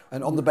business.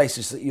 And on the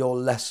basis that you're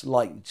less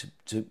likely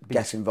to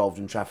get involved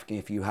in trafficking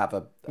if you have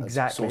a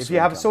exactly. Source if you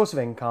of have income. A source of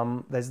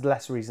income, there's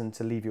less reason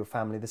to leave your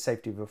family, the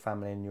safety of your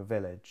family in your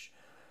village.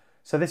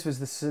 So this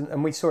was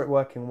and we saw it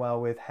working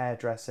well with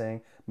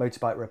hairdressing,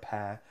 motorbike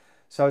repair.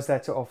 So I was there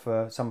to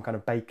offer some kind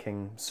of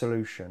baking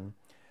solution.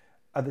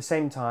 At the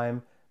same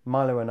time,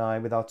 Milo and I,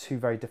 with our two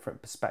very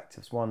different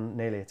perspectives, one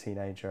nearly a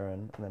teenager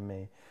and then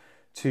me,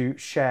 to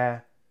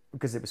share,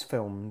 because it was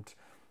filmed,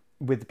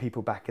 with the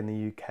people back in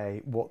the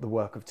UK, what the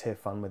work of Tear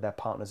Fund with their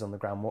partners on the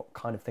ground, what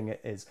kind of thing it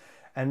is.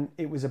 And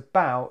it was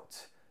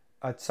about,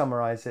 I'd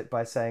summarise it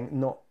by saying,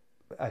 not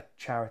a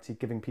charity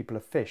giving people a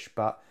fish,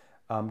 but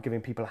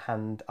giving people a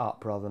hand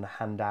up rather than a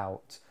hand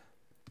out.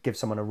 Give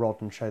someone a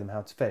rod and show them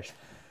how to fish.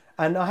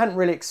 And I hadn't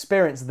really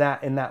experienced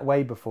that in that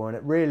way before, and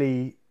it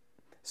really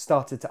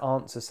started to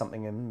answer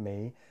something in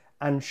me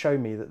and show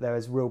me that there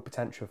is real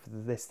potential for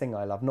this thing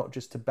I love, not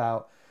just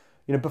about,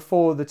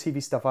 before the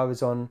TV stuff, I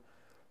was on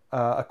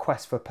a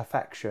quest for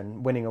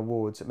perfection, winning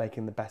awards at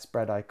making the best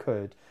bread I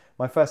could.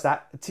 My first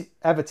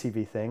ever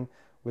TV thing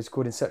was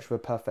called In Search of a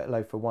Perfect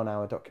Loaf, a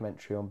 1-hour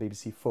documentary on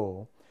BBC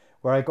 4,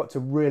 where I got to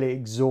really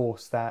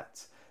exhaust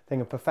that thing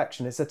of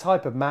perfection. It's a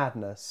type of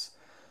madness,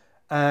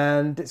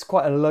 and it's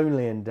quite a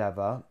lonely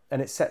endeavour,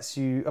 and it sets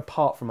you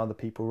apart from other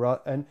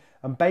people. And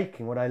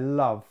baking, what I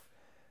love,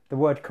 the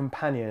word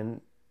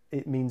companion,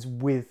 it means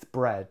with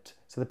bread.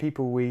 So the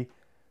people we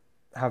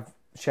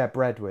share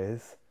bread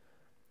with,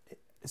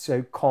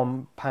 so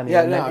companion.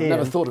 Yeah, no, I've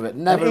never thought of it.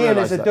 Never and Ian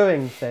realised is a that.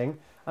 doing thing.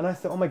 And I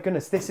thought, oh my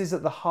goodness, this is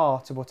at the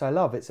heart of what I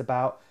love. It's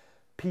about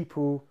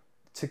people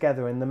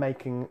together in the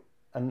making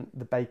and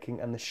the baking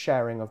and the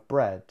sharing of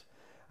bread.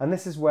 And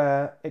this is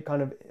where it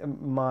kind of,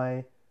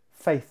 my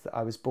faith that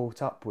I was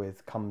brought up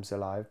with comes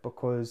alive,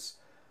 because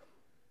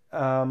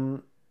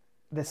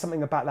there's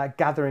something about that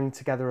gathering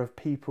together of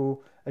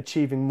people,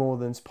 achieving more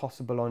than's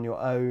possible on your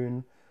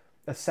own,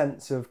 a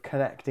sense of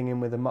connecting in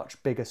with a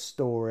much bigger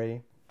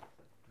story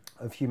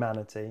of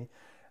humanity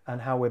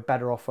and how we're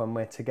better off when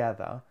we're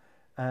together.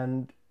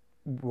 And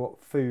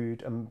what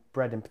food and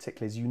bread in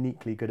particular is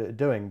uniquely good at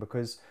doing,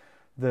 because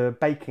the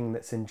baking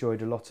that's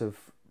enjoyed a lot of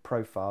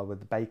profile with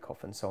the Bake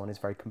Off and so on is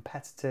very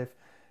competitive.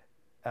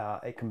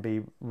 It can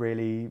be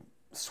really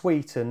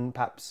sweet and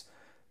perhaps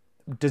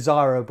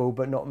desirable,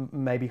 but not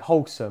maybe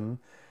wholesome.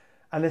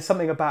 And there's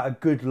something about a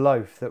good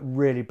loaf that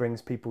really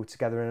brings people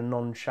together in a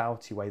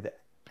non-shouty way that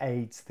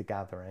aids the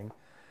gathering.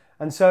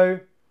 And so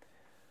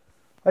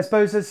I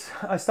suppose as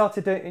I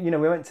started doing,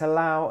 we went to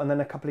Laos, and then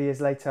a couple of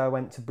years later I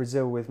went to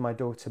Brazil with my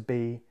daughter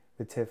B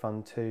with Tear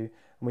Fund 2, and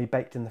we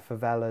baked in the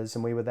favelas,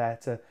 and we were there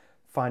to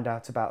find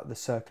out about the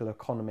circular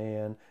economy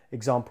and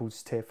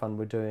examples Tear Fund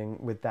were doing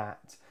with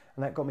that.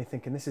 And that got me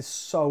thinking, this is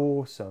so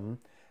awesome.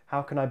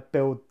 How can I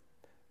build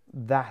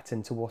that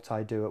into what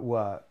I do at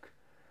work?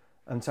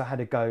 And so I had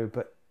to go,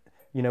 but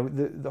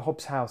the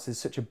Hobbs House is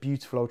such a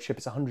beautiful old ship.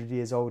 It's 100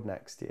 years old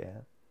next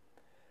year,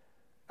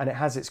 and it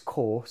has its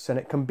course, and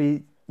it can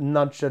be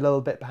nudged a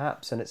little bit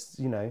perhaps, and it's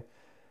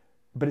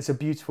but it's a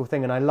beautiful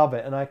thing, and I love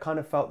it. And I kind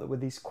of felt that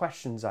with these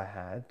questions I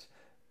had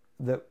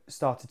that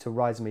started to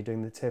rise in me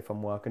doing the Tear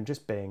Fund work and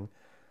just being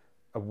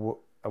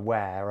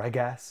aware, I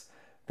guess,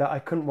 that I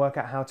couldn't work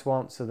out how to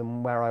answer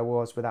them where I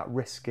was without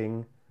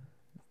risking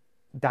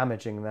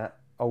damaging that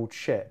old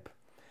ship.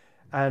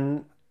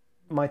 And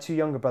my two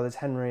younger brothers,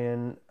 Henry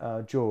and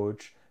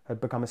George, had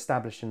become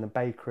established in the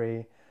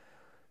bakery.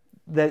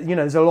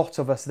 There's a lot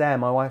of us there.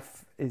 My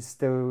wife is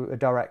still a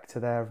director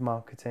there of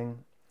marketing.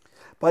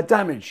 By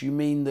damage, you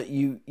mean that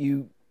you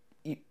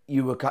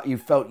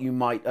felt you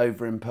might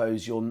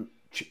overimpose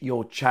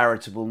your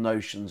charitable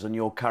notions and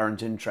your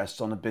current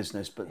interests on a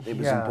business, but it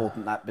was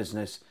important that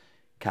business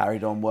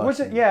carried on working. Was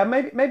it? Yeah,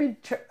 maybe.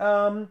 It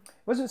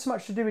wasn't so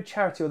much to do with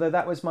charity, although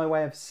that was my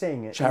way of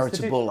seeing it.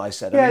 Charitable, I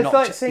said. Yeah, it's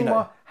like seeing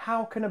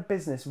how can a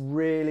business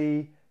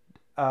really,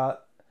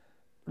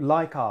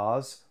 like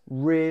ours,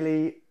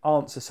 really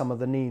answer some of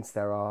the needs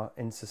there are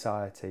in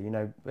society.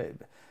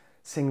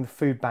 Seeing the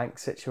food bank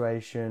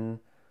situation,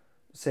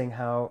 seeing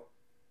how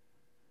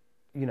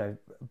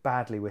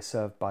badly we're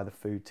served by the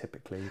food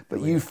typically.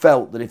 But you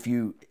felt that if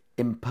you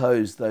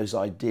impose those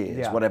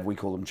ideas, whatever we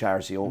call them,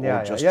 charity or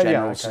just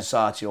general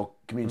society or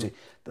community,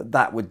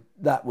 that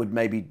would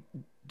maybe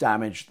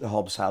damage the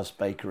Hobbs House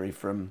Bakery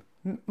from...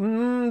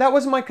 That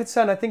wasn't my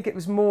concern. I think it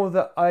was more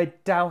that I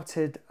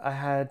doubted I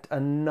had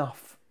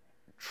enough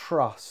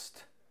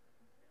trust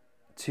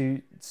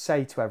to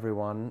say to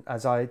everyone,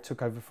 as I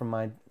took over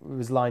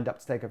was lined up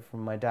to take over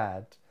from my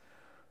dad,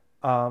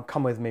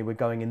 come with me, we're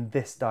going in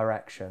this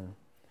direction.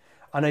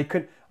 And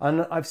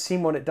I've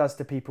seen what it does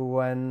to people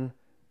when,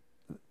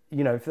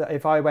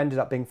 if I ended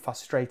up being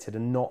frustrated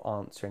and not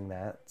answering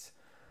that,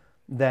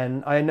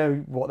 then I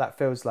know what that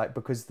feels like,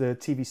 because the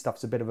TV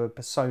stuff's a bit of a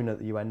persona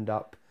that you end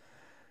up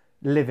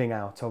living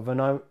out of.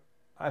 And I'm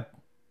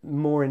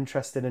more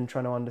interested in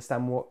trying to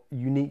understand what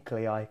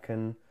uniquely I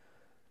can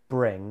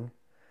bring.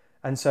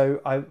 And so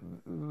I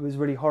was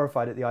really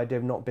horrified at the idea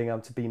of not being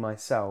able to be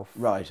myself.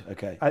 Right,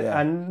 okay.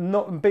 And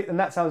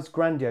that sounds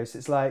grandiose.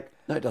 It's like...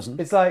 No, it doesn't.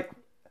 It's like,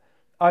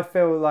 I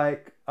feel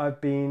like I've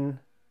been...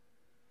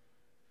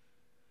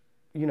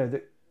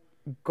 that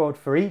God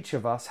for each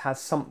of us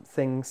has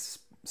something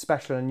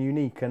special and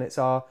unique, and it's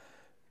our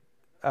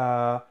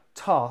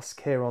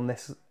task here on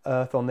this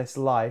earth, on this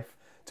life,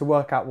 to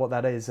work out what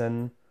that is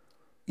and...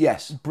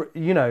 Yes.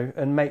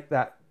 And make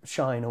that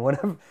shine or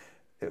whatever...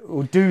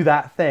 or do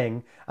that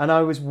thing. And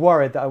I was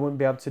worried that I wouldn't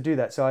be able to do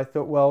that. So I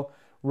thought, well,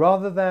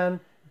 rather than,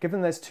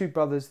 given there's two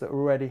brothers that are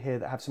already here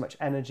that have so much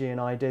energy and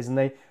ideas,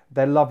 and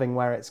they're loving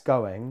where it's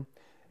going,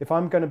 if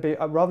I'm going to be,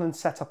 rather than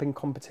set up in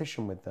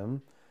competition with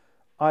them,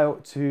 I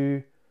ought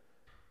to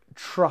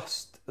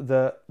trust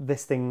that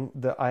this thing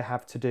that I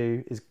have to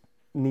do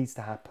needs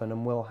to happen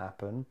and will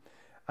happen.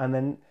 And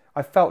then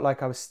I felt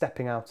like I was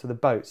stepping out of the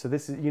boat. So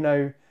this is,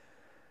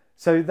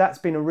 so that's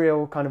been a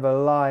real kind of a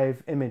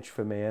live image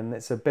for me, and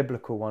it's a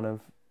biblical one of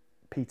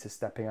Peter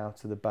stepping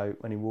out of the boat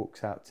when he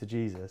walks out to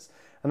Jesus.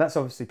 And that's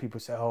obviously, people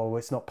say, oh,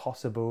 it's not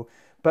possible.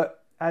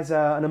 But as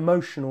an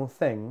emotional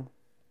thing,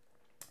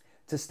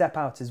 to step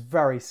out is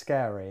very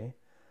scary.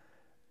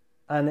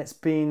 And it's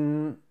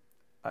been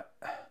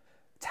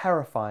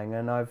terrifying,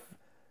 and I've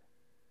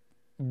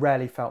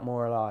rarely felt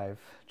more alive.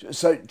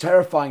 So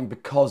terrifying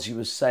because you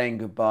were saying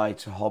goodbye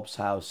to Hobbs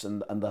House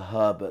and the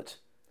Herbert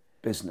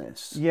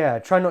business. Yeah,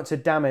 try not to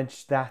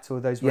damage that or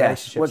those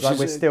relationships. Like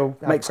we're still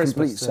makes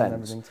Christmas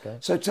complete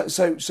sense.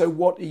 So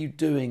what are you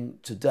doing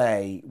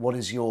today?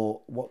 What's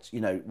your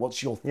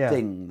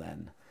thing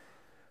then?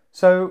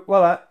 So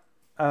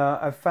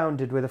I've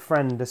founded with a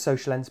friend a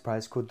social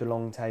enterprise called The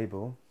Long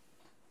Table,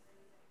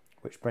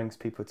 which brings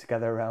people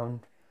together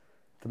around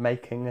the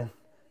making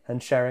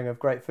and sharing of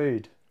great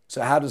food.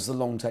 So how does the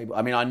long table?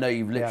 I mean, I know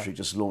you've literally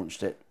just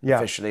launched it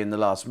officially in the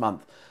last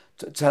month.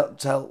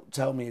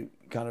 Tell me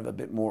kind of a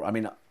bit more. I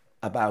mean,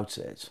 about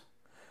it.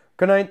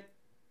 Can I?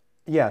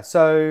 Yeah.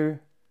 So,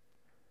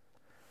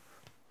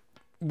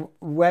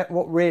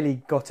 what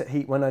really got it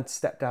heat when I'd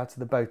stepped out of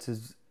the boat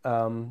is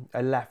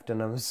I left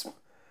and I was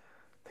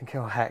thinking,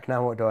 oh heck,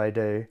 now what do I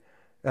do?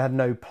 I had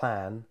no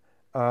plan.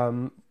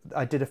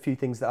 I did a few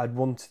things that I'd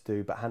wanted to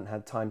do but hadn't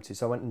had time to.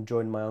 So I went and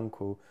joined my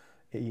uncle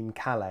in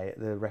Calais at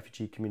the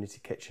refugee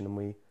community kitchen, and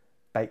we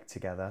baked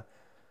together.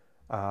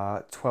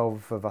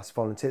 12 of us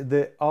volunteered.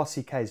 The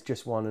RCK has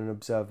just won an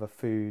Observer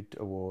Food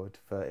Award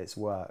for its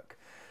work.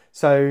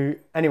 So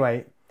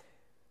anyway,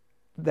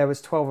 there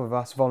was 12 of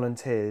us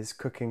volunteers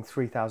cooking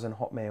 3,000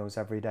 hot meals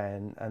every day,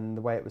 and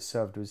the way it was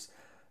served was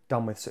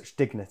done with such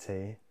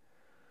dignity.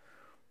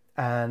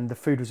 And the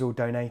food was all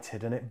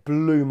donated, and it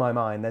blew my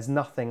mind. There's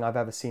nothing I've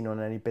ever seen on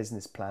any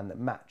business plan that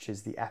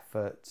matches the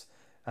effort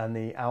and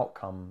the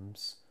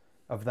outcomes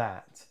of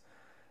that.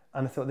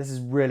 And I thought, this is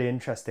really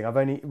interesting.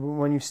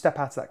 When you step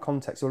out of that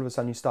context, all of a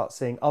sudden you start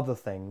seeing other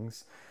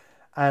things.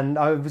 And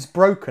I was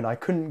broken. I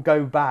couldn't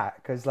go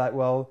back. I was like,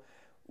 well,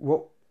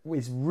 what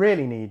is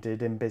really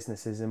needed in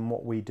businesses and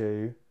what we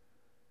do,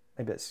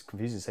 maybe that's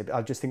confusing to say, but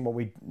I just think what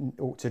we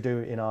ought to do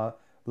in our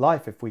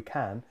life, if we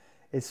can,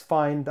 is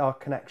find our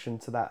connection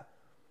to that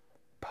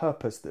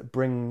purpose that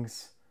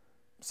brings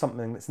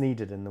something that's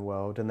needed in the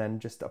world, and then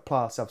just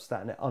apply ourselves to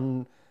that, and it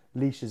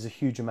unleashes a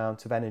huge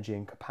amount of energy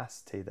and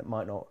capacity that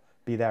might not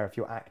be there if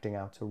you're acting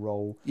out a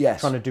role,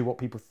 trying to do what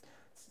people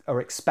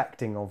are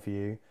expecting of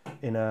you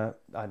in a,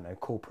 I don't know,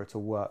 corporate or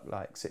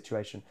work-like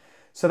situation.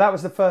 So that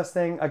was the first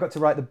thing. I got to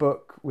write the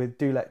book with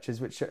Do Lectures,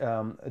 which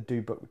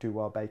Do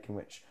While Baking,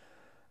 which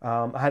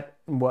I had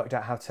worked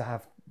out how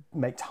to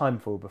make time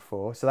for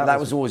before. So that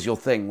was always your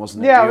thing,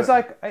 wasn't it? Yeah, it was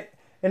like,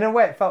 in a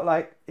way, it felt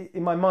like,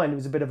 in my mind, it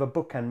was a bit of a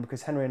bookend,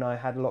 because Henry and I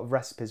had a lot of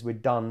recipes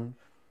we'd done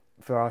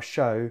for our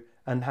show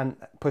and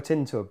hadn't put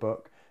into a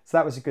book. So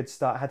that was a good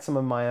start. I had some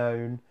of my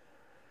own.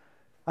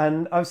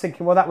 And I was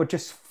thinking, well, that would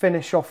just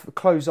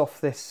close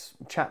off this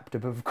chapter.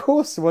 But of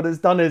course, what it's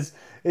done is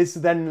it's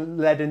then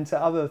led into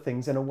other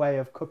things in a way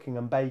of cooking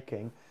and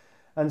baking.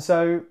 And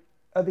so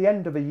at the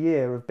end of a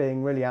year of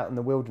being really out in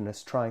the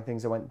wilderness, trying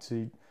things, I went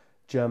to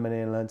Germany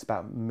and learned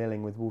about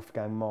milling with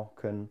Wolfgang Mock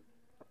and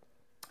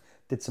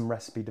did some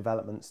recipe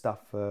development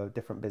stuff for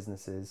different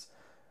businesses.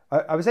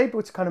 I was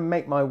able to kind of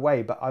make my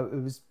way, but I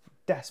was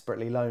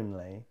desperately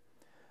lonely.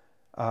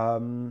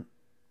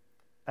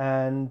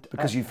 And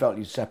because you felt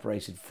you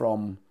separated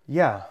from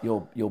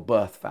your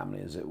birth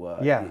family, as it were,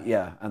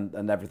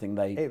 and everything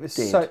they did.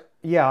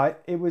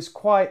 It was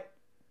quite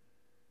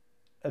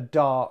a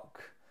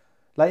dark,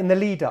 like in the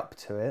lead up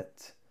to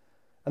it,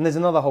 and there's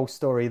another whole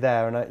story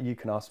there, and you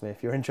can ask me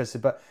if you're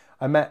interested. But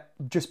I met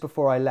just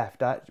before I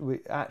left. We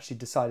actually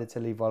decided to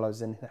leave while I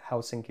was in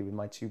Helsinki with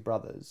my two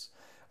brothers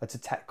at a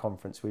tech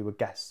conference. We were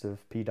guests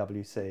of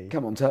PwC.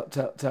 Come on,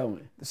 tell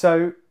me.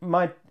 So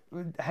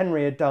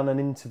Henry had done an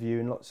interview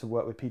and lots of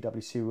work with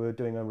PwC. We were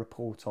doing a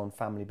report on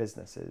family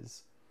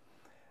businesses.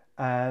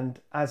 And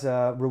as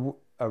a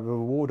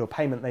reward or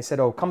payment, they said,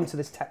 oh, come to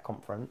this tech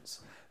conference.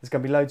 There's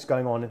going to be loads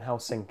going on in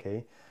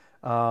Helsinki.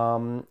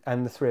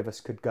 And the three of us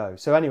could go.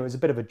 So anyway, it was a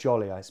bit of a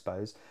jolly, I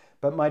suppose.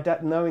 But my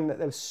dad, knowing that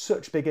there were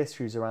such big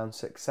issues around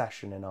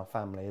succession in our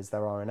family, as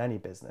there are in any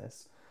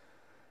business,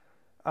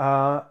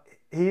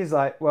 he's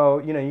like,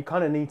 well, you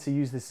kind of need to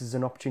use this as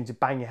an opportunity to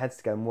bang your heads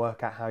together and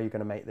work out how you're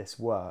going to make this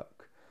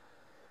work.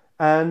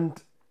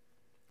 And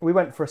we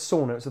went for a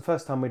sauna. It was the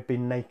first time we'd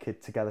been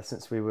naked together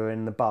since we were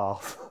in the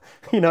bath,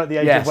 at the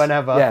age of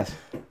whenever. Yes.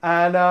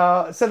 And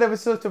so there was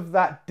sort of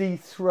that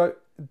derobing,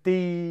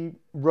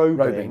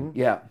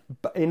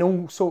 but in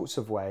all sorts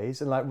of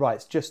ways. And like, right,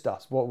 it's just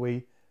us. What are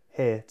we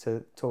here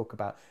to talk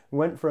about? We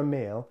went for a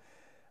meal,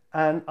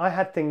 and I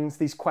had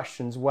these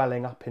questions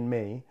welling up in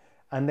me,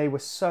 and they were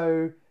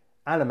so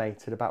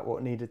animated about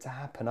what needed to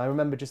happen. I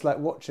remember just like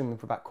watching them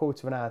for about a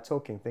quarter of an hour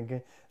talking,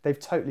 thinking, they've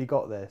totally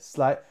got this.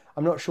 Like,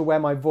 I'm not sure where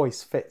my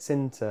voice fits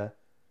into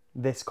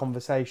this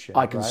conversation.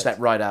 I can step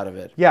right out of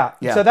it. Yeah.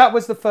 So that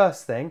was the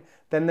first thing.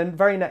 Then the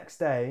very next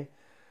day,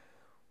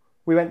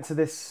 we went to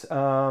this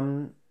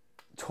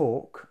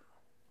talk,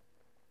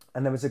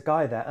 and there was a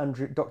guy there,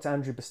 Dr.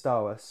 Andrew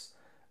Bastawas,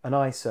 an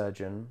eye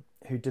surgeon,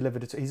 who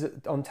delivered it. He's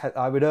on TED.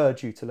 I would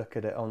urge you to look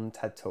at it on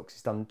TED Talks.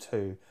 He's done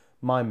 2.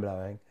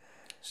 Mind-blowing.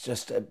 It's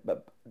just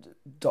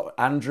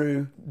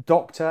Andrew...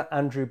 Dr.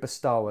 Andrew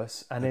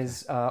Bastawas, and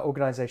his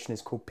organisation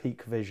is called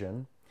Peak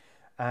Vision.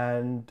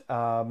 And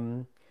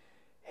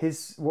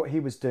what he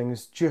was doing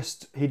is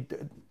just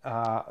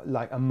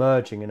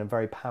emerging in a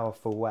very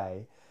powerful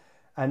way.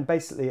 And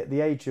basically, at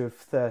the age of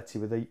 30,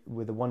 with a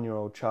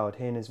 1-year-old child,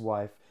 he and his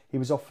wife, he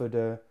was offered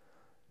a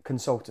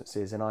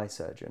consultancy as an eye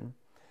surgeon,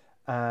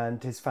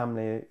 and his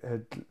family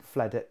had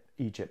fled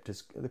Egypt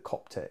as the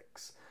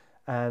Coptics.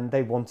 And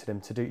they wanted him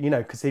to do,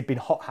 because he'd been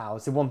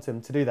hothoused, they wanted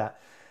him to do that.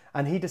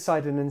 And he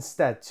decided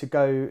instead to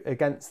go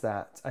against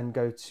that and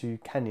go to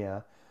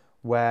Kenya,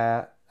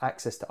 where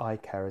access to eye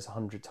care is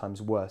 100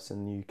 times worse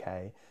in the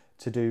UK,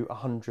 to do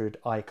 100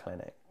 eye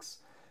clinics.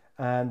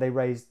 And they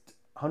raised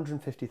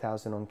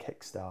 150,000 on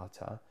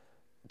Kickstarter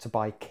to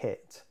buy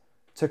kit,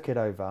 took it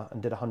over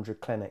and did 100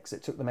 clinics.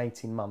 It took them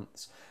 18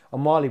 months.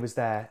 And while he was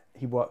there,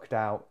 he worked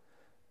out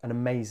an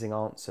amazing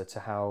answer to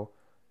how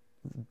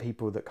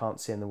people that can't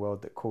see in the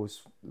world that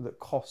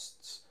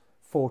costs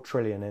 4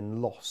 trillion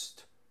in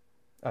lost,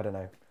 I don't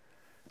know,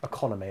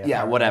 economy. Yeah,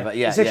 apparently. whatever.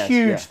 Yeah, it's a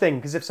huge thing,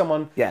 because if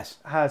someone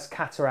has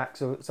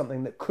cataracts or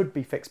something that could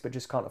be fixed but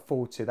just can't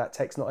afford to, that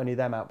takes not only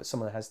them out, but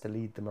someone has to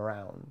lead them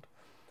around.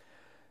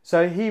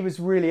 So he was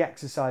really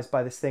exercised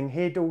by this thing.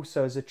 He'd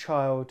also, as a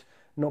child,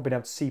 not been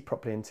able to see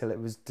properly until it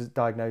was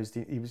diagnosed.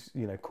 He was,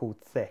 called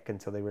thick,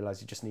 until they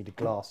realised he just needed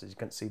glasses. You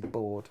couldn't see the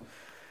board.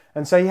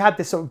 And so he had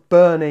this sort of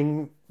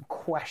burning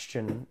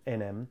question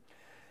in him.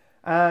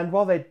 And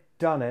while they'd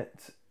done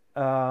it,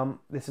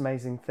 this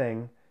amazing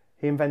thing,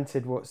 he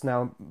invented what's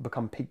now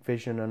become Peak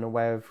Vision, and a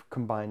way of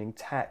combining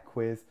tech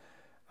with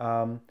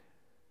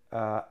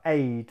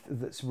aid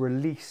that's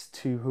released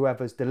to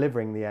whoever's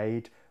delivering the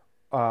aid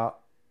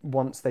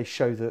once they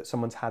show that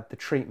someone's had the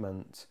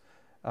treatment.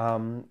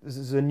 This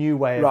is a new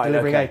way of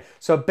delivering aid.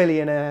 So a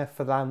billionaire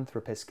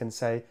philanthropist can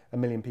say 1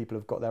 million people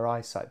have got their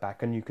eyesight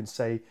back, and you can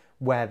say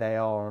where they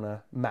are on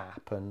a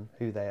map and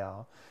who they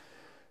are.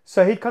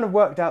 So he'd kind of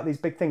worked out these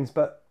big things,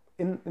 but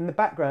in the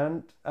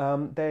background,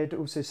 they'd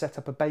also set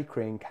up a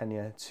bakery in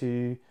Kenya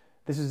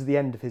this was the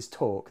end of his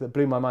talk that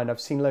blew my mind.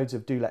 I've seen loads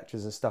of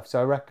lectures and stuff,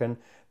 so I reckon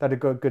they'd have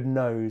got a good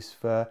nose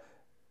for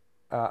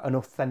an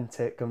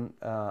authentic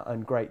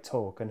and great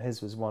talk, and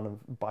his was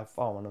by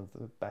far one of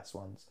the best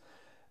ones.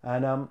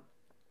 And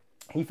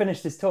he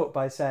finished his talk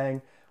by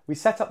saying, we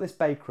set up this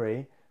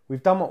bakery,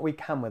 we've done what we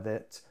can with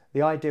it.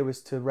 The idea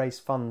was to raise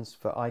funds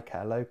for eye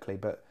care locally,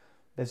 but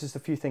there's just a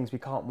few things we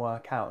can't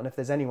work out. And if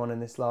there's anyone in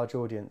this large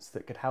audience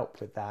that could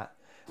help with that,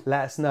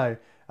 let us know.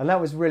 And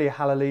that was really a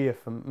hallelujah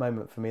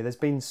moment for me. There's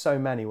been so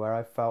many where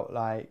I felt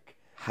like...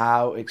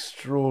 How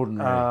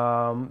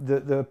extraordinary.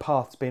 The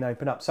path's been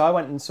opened up. So I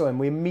went and saw him.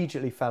 We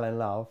immediately fell in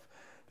love.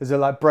 There's a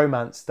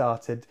bromance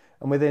started.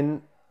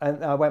 And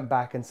I went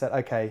back and said,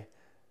 okay,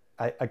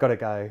 I got to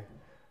go.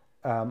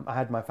 I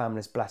had my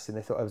family's blessing.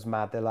 They thought I was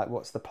mad. They're like,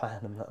 what's the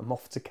plan? I'm like, I'm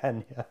off to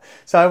Kenya.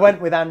 So I went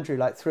with Andrew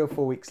 3 or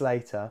 4 weeks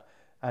later,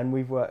 and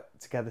we've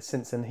worked together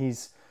since. And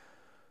he's,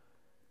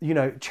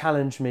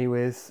 challenged me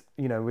with,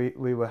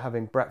 we were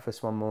having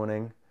breakfast one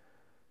morning,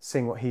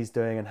 seeing what he's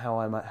doing and how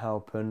I might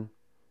help. And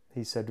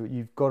he said,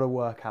 you've got to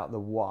work out the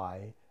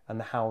why, and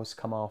the how's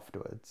come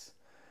afterwards.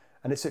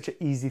 And it's such an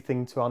easy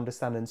thing to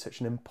understand and such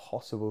an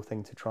impossible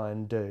thing to try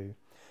and do.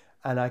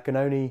 And I can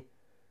only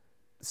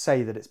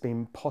say that it's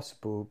been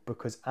possible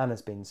because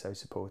Anna's been so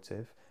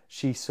supportive.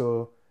 She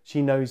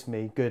knows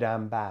me, good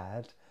and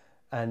bad,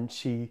 and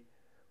she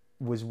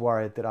was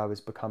worried that I was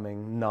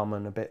becoming numb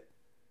and a bit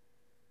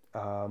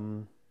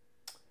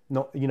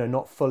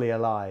not fully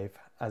alive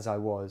as I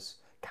was,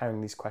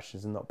 carrying these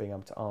questions and not being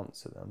able to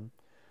answer them.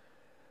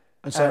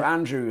 And so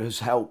Andrew has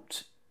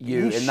helped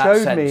you in that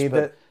sense, me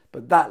but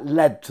that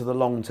led to the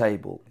long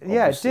table. Obviously.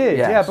 Yeah, it did.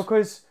 Yes. Yeah,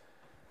 because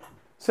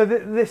so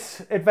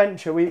this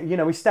adventure,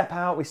 we step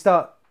out, we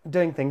start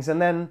doing things,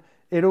 and then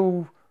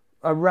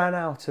I ran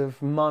out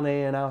of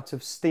money and out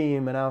of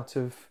steam and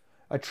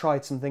I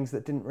tried some things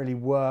that didn't really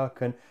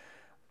work, and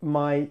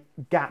my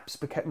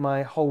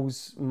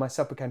holes in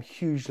myself became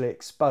hugely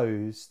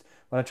exposed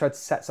when I tried to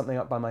set something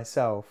up by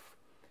myself.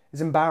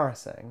 It's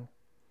embarrassing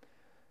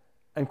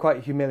and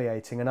quite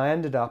humiliating. And I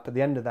ended up at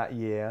the end of that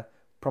year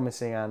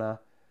promising Anna,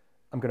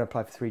 I'm going to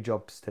apply for 3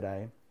 jobs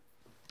today.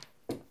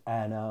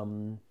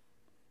 And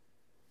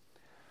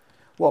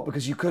what?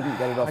 Because you couldn't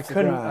get it off the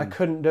ground? I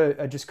couldn't do it.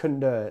 I just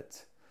couldn't do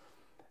it.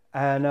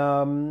 And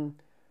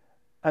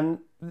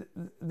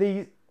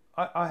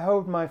I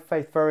hold my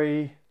faith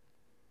very,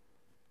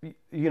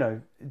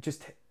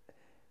 just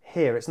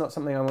here. It's not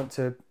something I want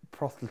to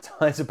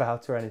proselytise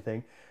about or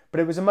anything, but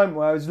it was a moment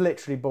where I was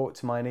literally brought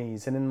to my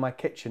knees, and in my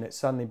kitchen it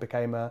suddenly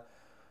became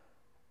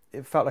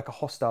it felt like a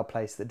hostile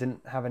place that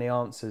didn't have any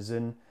answers,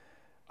 and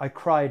I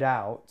cried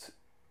out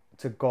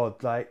to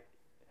God, like,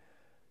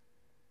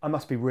 I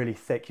must be really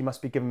thick. You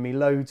must be giving me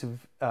loads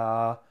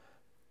of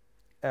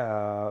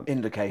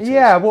indicators.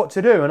 Yeah, what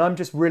to do, and I'm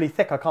just really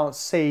thick. I can't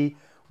see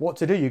what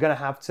to do. You're going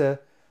to have to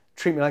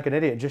treat me like an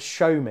idiot. Just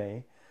show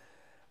me.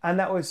 And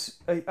that was,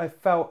 I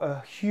felt a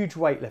huge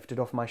weight lifted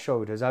off my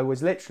shoulders. I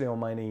was literally on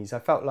my knees. I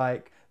felt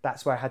like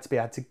that's where I had to be.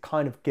 I had to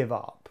kind of give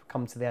up,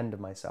 come to the end of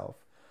myself.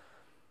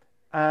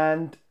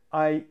 And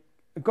I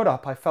got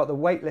up, I felt the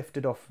weight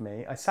lifted off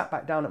me. I sat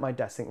back down at my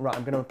desk thinking, right,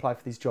 I'm going to apply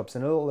for these jobs.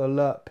 And a little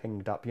alert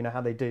pinged up, you know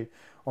how they do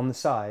on the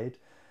side.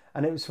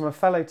 And it was from a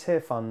fellow Tier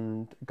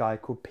Fund guy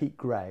called Pete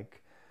Gregg.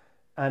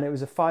 And it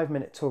was a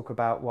 5-minute talk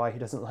about why he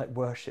doesn't like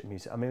worship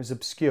music. I mean, it was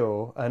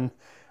obscure. And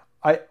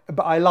I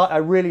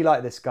really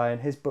like this guy,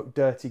 and his book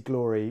Dirty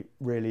Glory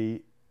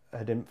really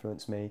had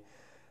influenced me.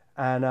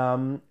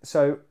 And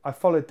so I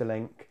followed the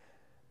link,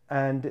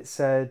 and it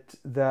said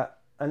that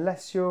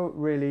unless you're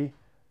really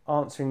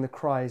answering the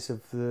cries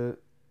of the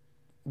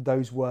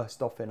those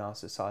worst off in our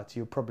society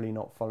are probably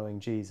not following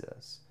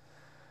Jesus.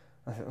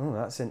 I thought, oh,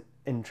 that's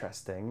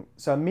interesting.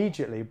 So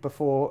immediately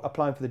before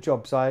applying for the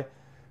jobs, I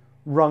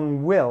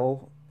rung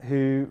Will,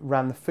 who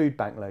ran the food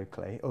bank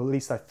locally, or at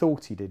least I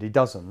thought he did. He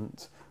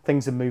doesn't.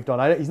 Things have moved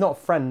on. He's not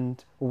a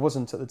friend, or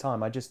wasn't at the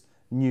time. I just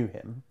knew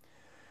him.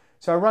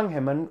 So I rung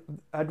him, and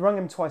I'd rung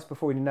him twice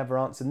before. He never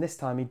answered. And this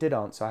time he did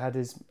answer. I had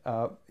his,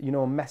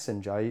 on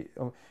Messenger.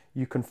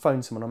 You can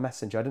phone someone on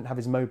Messenger. I didn't have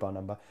his mobile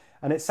number.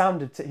 And it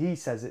sounded, he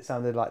says it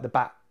sounded like the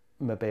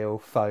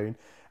Batmobile phone.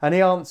 And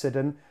he answered,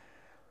 and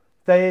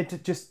they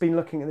had just been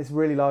looking at this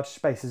really large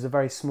space. There's a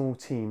very small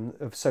team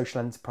of social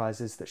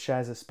enterprises that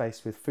shares a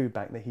space with Food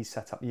Bank that he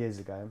set up years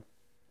ago.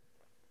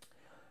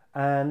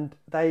 And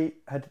they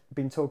had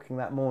been talking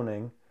that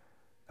morning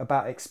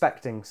about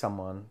expecting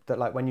someone, that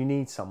like when you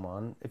need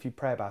someone, if you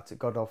pray about it,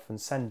 God will often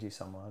send you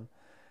someone.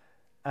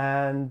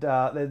 And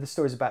the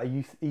story's about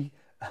a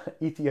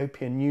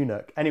Ethiopian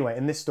eunuch. Anyway,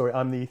 in this story,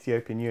 I'm the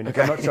Ethiopian eunuch.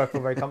 Okay. I'm not sure I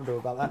feel very comfortable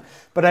about that.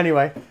 But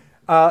anyway,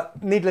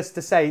 needless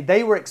to say,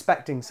 they were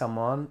expecting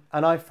someone,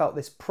 and I felt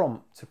this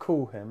prompt to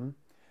call him.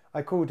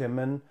 I called him,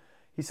 and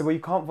he said, well,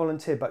 you can't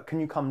volunteer, but can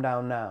you come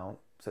down now?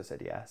 So I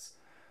said yes.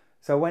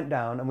 So I went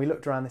down, and we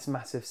looked around this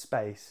massive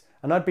space.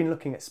 And I'd been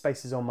looking at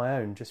spaces on my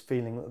own, just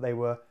feeling that they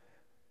were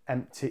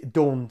empty,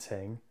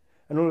 daunting.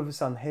 And all of a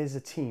sudden, here's a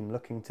team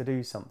looking to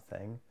do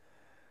something,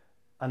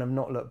 and I've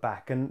not looked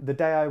back. And the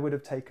day I would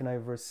have taken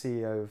over as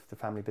CEO of the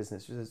family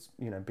business, which has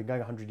been going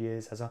 100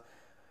 years, has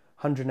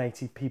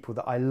 180 people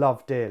that I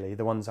love dearly,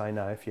 the ones I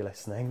know, if you're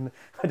listening.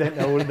 I don't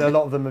know, a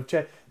lot of them have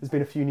changed. There's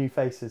been a few new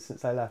faces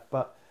since I left,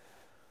 but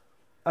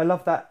I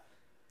love that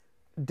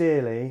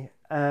dearly.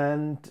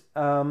 And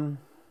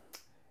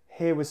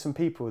here was some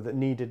people that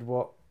needed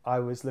what I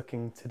was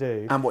looking to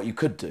do. And what you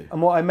could do.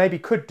 And what I maybe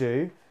could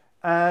do.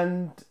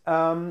 And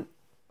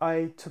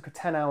I took a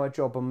 10-hour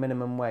job on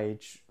minimum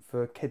wage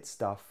for kids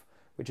stuff,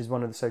 which is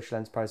one of the social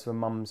enterprises for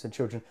mums and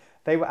children.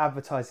 They were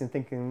advertising,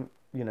 thinking,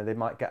 they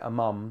might get a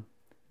mum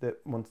that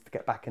wanted to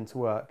get back into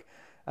work.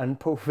 And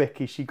poor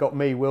Vicky, she got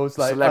me. Will's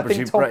like,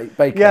 celebrity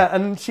baker. Yeah,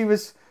 and she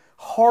was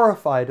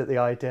horrified at the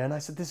idea. And I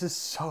said, this is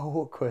so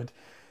awkward.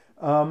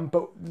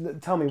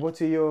 But tell me,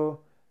 what are your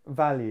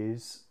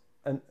values?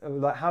 And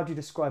like, how do you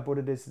describe what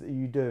it is that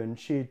you do? And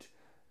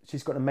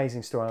she's got an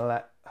amazing story. I'll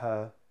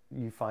let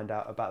you find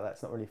out about that.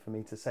 It's not really for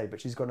me to say,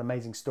 but she's got an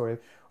amazing story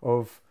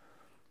of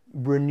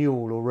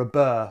renewal or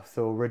rebirth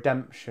or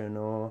redemption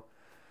or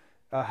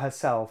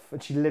herself,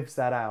 and she lives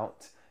that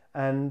out.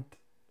 And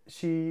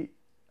she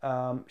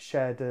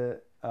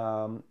shared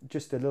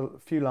just a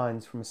few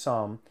lines from a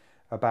psalm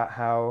about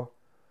how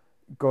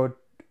God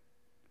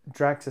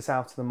drags us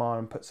out of the mire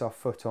and puts our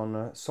foot on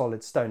a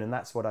solid stone, and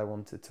that's what I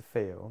wanted to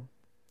feel.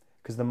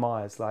 Because the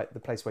mire's like the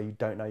place where you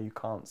don't know, you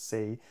can't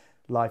see,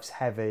 life's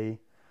heavy,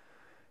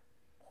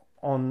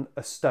 on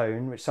a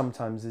stone, which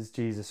sometimes is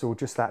Jesus, or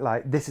just that,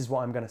 like, this is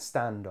what I'm going to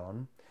stand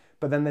on.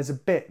 But then there's a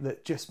bit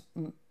that just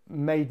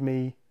made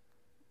me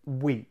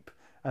weep,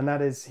 and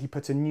that is he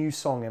put a new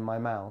song in my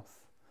mouth.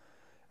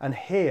 And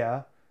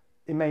here,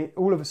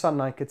 all of a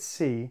sudden I could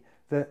see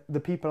that the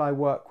people I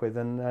work with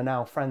and are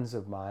now friends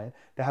of mine,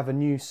 they have a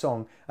new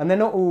song, and they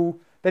don't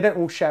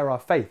all share our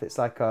faith. It's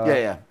like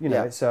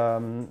it's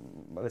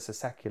it's a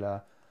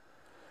secular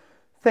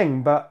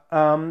thing, but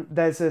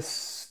there's a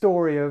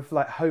story of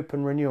like hope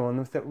and renewal,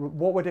 and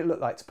what would it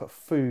look like to put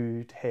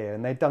food here?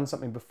 And they'd done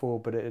something before,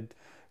 but it had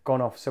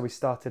gone off. So we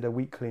started a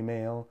weekly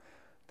meal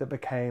that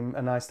became,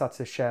 and I started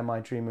to share my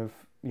dream of,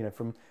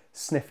 from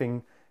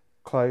sniffing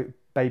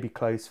baby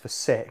clothes for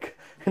sick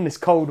in this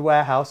cold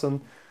warehouse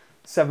on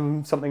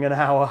 $7 something an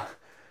hour.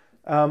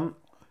 And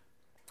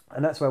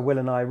that's where Will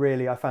and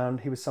I found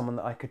he was someone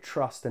that I could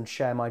trust and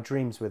share my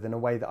dreams with in a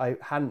way that I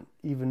hadn't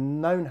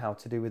even known how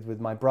to do with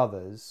my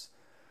brothers.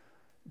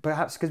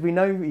 Perhaps because we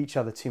know each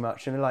other too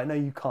much, and they're like, no,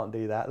 you can't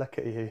do that. Look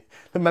at you.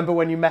 Remember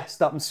when you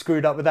messed up and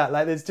screwed up with that?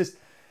 Like,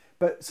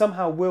 but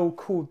somehow Will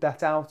called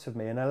that out of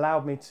me and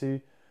allowed me to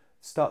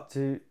start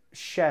to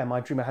share my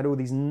dream. I had all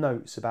these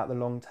notes about the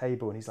long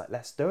table, and he's like,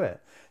 let's do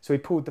it. So he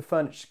pulled the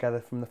furniture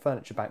together from the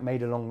furniture bank,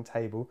 made a long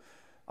table.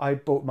 I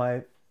bought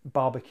my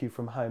barbecue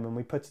from home, and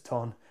we put it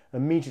on.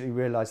 Immediately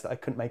realised that I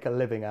couldn't make a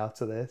living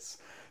out of this.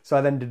 So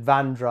I then did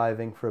van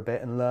driving for a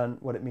bit and learned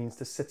what it means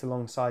to sit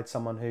alongside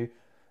someone who,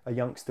 a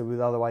youngster, would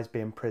otherwise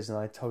be in prison.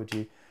 I told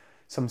you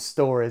some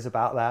stories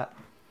about that.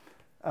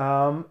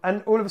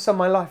 And all of a sudden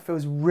my life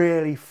feels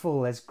really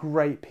full. There's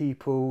great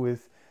people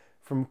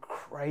from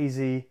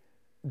crazy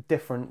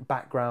different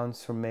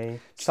backgrounds from me.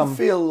 Do you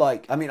feel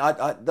like,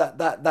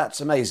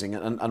 that's amazing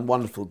and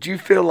wonderful. Do you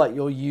feel like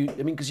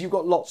because you've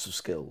got lots of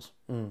skills,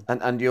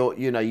 and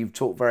you've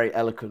talked very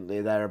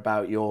eloquently there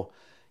about your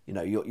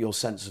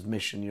sense of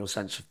mission, your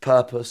sense of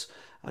purpose,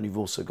 and you've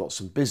also got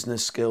some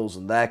business skills,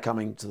 and they're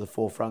coming to the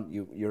forefront.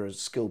 You're a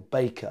skilled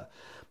baker,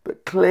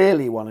 but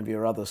clearly one of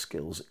your other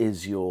skills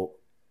is your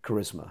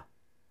charisma.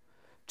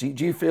 Do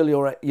you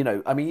feel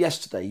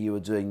yesterday you were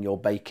doing your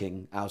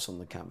baking out on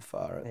the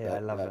campfire at I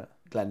love it.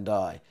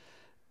 Glendy.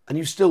 And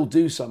you still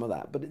do some of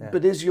that, but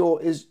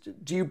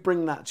do you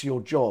bring that to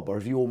your job, or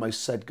have you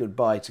almost said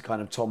goodbye to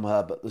kind of Tom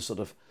Herbert, the sort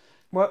of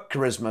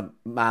charisma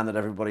man that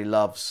everybody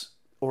loves,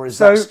 or is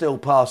that still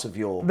part of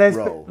your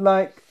role?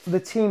 Like the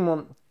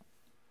team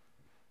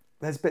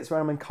there's bits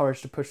where I'm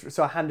encouraged to push.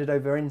 So I handed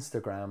over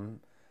Instagram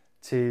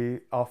to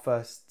our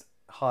first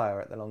hire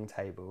at the long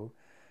table,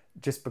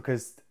 just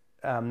because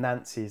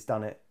Nancy's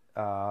done it.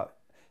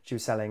 She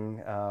was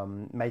selling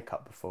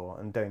makeup before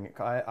and doing it.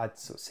 I'd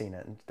sort of seen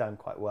it and done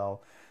quite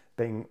well,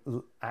 being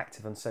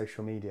active on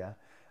social media.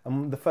 And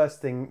one of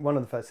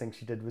the first things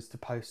she did was to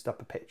post up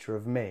a picture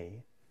of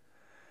me,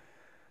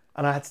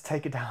 and I had to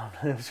take it down.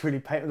 And it was really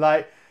painful.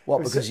 Like,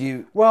 what? Because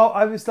you? Well,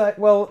 I was like,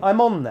 well,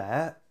 I'm on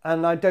there,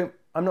 and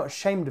I'm not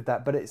ashamed of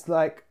that. But it's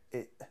like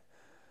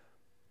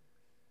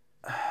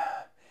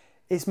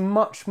it's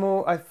much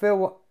more. I feel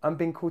what I'm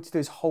being called to do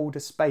is hold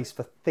a space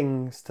for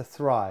things to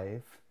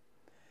thrive.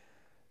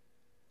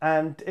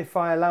 And if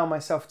I allow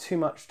myself too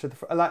much to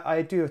like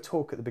I do a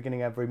talk at the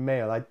beginning of every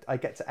meal, I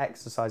get to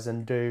exercise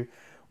and do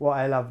what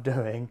I love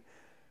doing,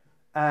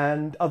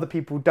 and other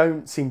people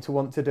don't seem to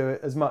want to do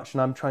it as much,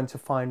 and I'm trying to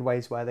find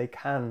ways where they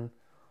can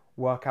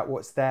work out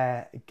what's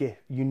their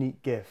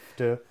unique gift.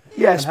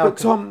 Yes, but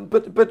Tom,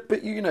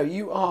 but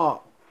you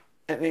are.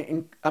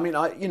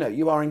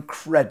 You are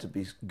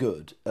incredibly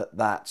good at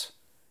that,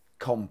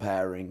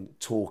 comparing,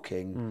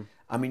 talking.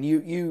 I mean,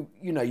 you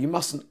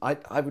mustn't.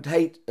 I would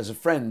hate as a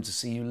friend to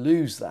see you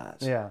lose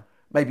that. Yeah.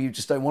 Maybe you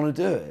just don't want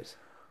to do it.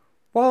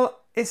 Well,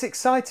 it's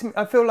exciting.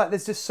 I feel like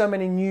there's just so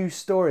many new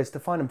stories to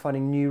find. I'm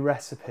finding new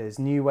recipes,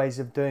 new ways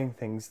of doing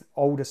things,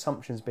 old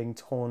assumptions being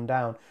torn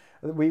down.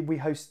 We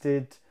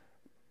hosted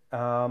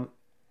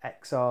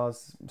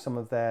XR's, some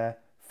of their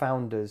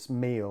founders'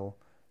 meal.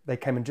 They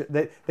came and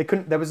they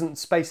couldn't. There wasn't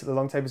space at the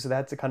long table, so they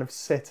had to kind of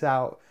sit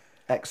out.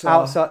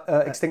 Outside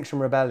Extinction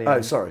Rebellion.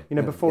 Oh, sorry.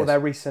 Before their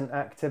recent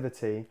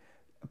activity.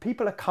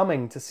 People are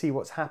coming to see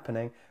what's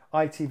happening.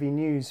 ITV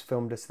News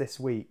filmed us this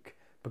week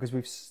because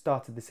we've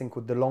started this thing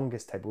called The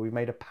Longest Table. We've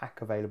made a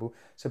pack available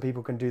so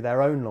people can do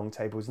their own long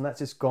tables, and that's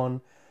just gone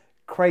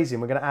crazy.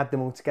 And we're going to add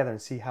them all together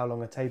and see how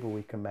long a table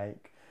we can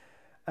make.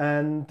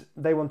 And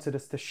they wanted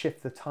us to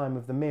shift the time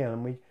of the meal,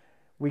 and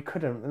we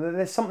couldn't.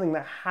 There's something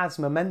that has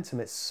momentum.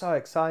 It's so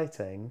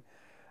exciting.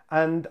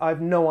 And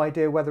I've no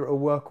idea whether it'll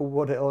work or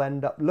what it'll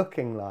end up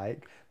looking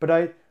like. But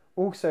I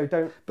also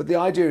don't. But the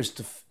idea is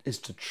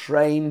to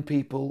train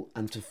people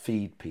and to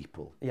feed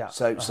people. Yeah.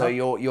 So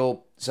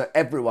so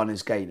everyone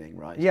is gaining,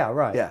 right? Yeah.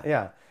 Right. Yeah.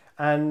 Yeah.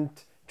 And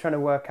trying to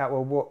work out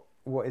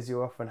what is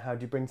your offer and how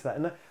do you bring to that?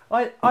 And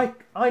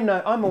I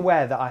know I'm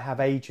aware that I have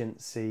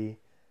agency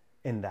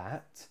in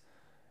that,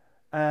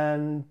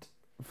 and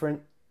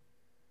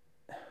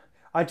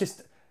I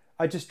just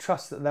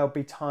trust that there'll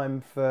be time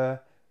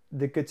for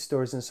the good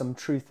stories and some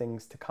true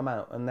things to come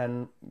out, and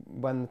then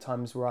when the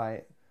time's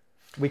right,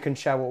 we can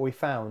share what we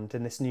found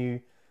in this new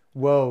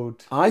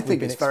world. I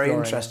think it's very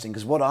interesting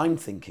because what I'm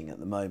thinking at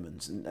the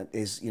moment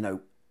is,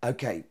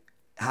 okay,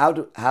 how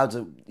do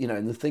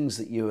in the things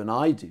that you and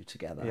I do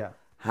together, yeah.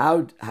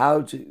 how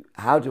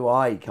do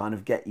I kind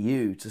of get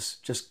you to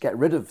just get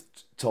rid of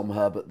Tom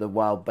Herbert, the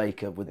wild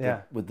baker with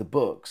the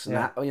books, and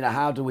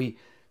how do we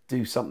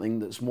do something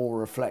that's more a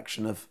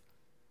reflection of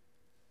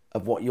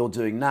what you're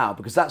doing now,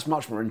 because that's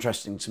much more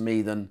interesting to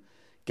me than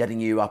getting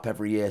you up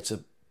every year to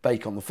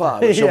bake on the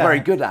fire, which you're very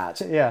good at.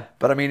 Yeah.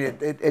 But I mean,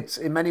 it's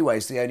in many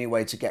ways the only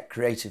way to get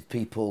creative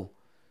people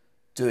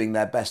doing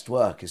their best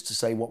work is to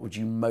say, what would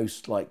you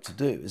most like to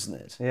do, isn't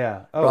it?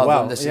 Yeah. Oh, rather wow.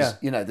 Than this is,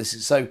 this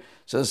is so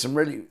there's some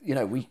really,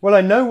 Well,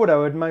 I know what I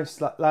would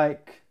most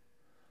like.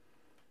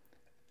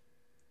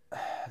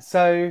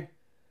 So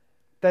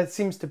there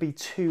seems to be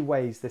two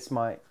ways this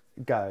might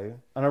go,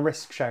 and I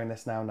risk sharing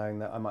this now, knowing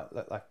that I might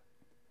look like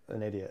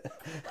an idiot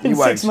in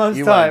 6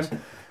 months' time.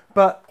 Won't.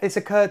 But it's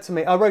occurred to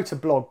me, I wrote a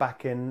blog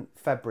back in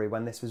February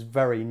when this was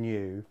very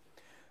new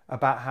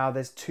about how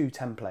there's two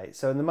templates.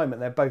 So in the moment,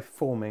 they're both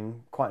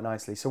forming quite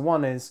nicely. So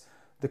one is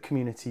the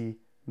community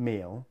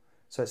meal.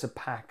 So it's a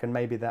pack, and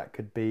maybe that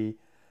could be,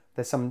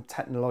 there's some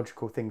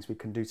technological things we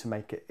can do to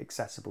make it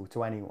accessible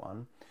to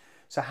anyone.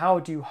 So how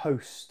do you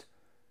host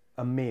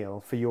a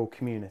meal for your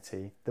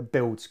community that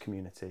builds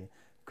community?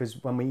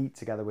 Because when we eat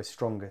together, we're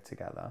stronger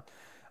together.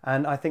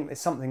 And I think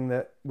it's something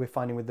that we're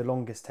finding with The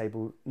Longest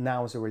Table.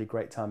 Now is a really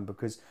great time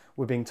because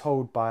we're being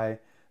told by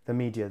the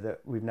media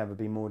that we've never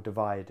been more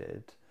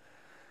divided.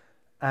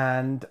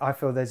 And I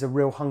feel there's a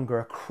real hunger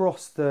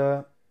across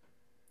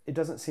it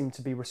doesn't seem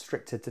to be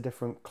restricted to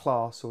different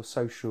class or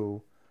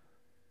social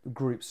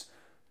groups.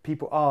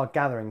 People are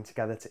gathering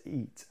together to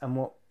eat. And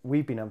what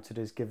we've been able to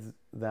do is give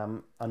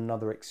them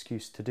another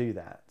excuse to do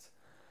that.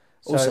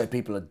 Also,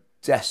 people are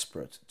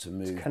desperate to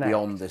move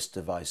beyond this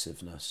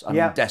divisiveness. I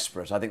mean,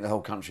 desperate. I think the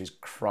whole country's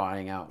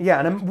crying out.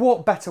 Yeah, and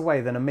what better way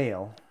than a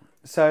meal?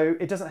 So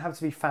it doesn't have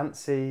to be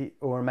fancy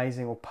or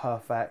amazing or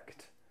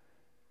perfect,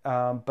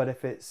 but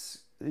if it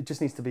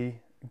just needs to be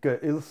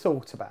good,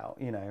 thought about,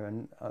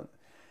 and...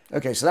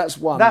 Okay, so that's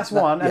one. That's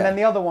one, and then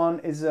the other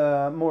one is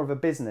more of a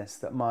business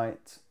that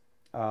might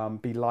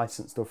be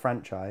licensed or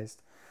franchised.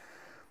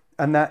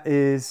 And that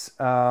is,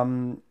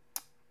 the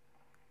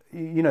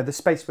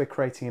space we're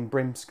creating in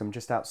Brimscombe,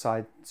 just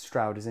outside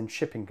Stroud, is in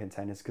shipping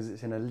containers because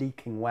it's in a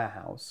leaking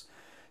warehouse.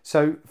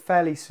 So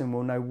fairly soon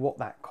we'll know what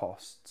that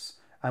costs.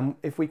 And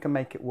if we can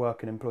make it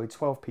work and employ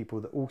 12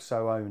 people that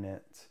also own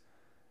it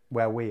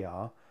where we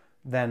are,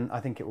 then I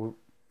think it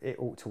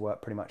ought to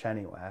work pretty much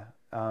anywhere.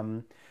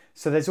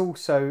 So there's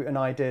also an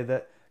idea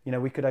that,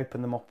 we could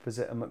open them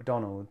opposite a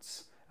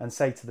McDonald's and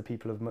say to the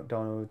people of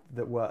McDonald's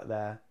that work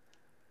there,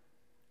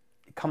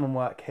 come and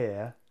work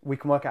here. We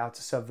can work out how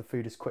to serve the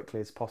food as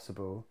quickly as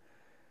possible.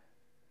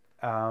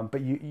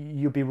 But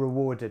you'll be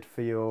rewarded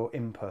for your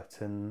input.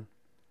 And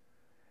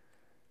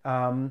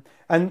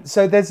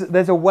so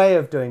there's a way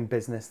of doing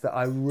business that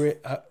I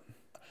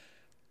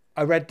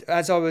read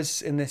as I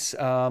was in this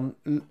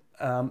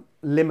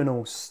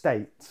liminal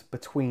state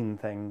between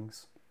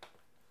things.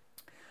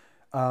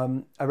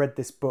 I read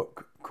this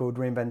book called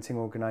Reinventing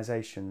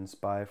Organizations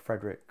by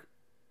Frederick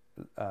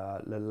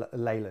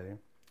Laloux,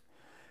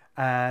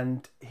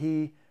 and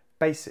he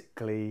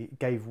basically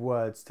gave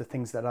words to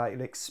things that I had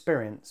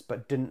experienced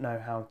but didn't know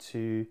how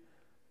to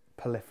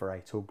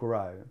proliferate or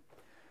grow.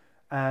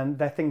 And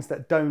they're things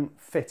that don't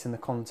fit in the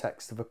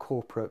context of a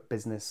corporate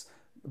business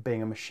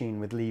being a machine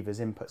with levers,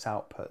 inputs,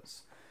 outputs.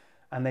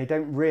 And they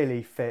don't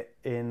really fit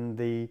in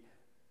the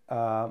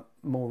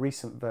more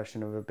recent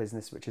version of a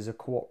business, which is a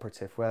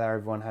cooperative, where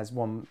everyone has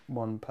one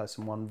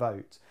person, one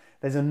vote.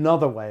 There's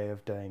another way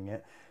of doing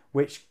it,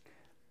 which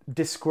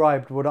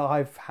described what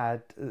I've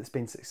had that's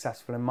been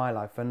successful in my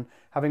life. And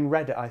having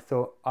read it, I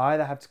thought, I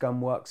either have to go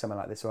and work somewhere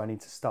like this or I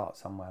need to start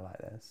somewhere like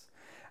this.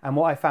 And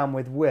what I found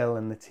with Will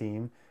and the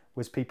team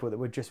was people that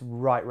were just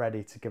right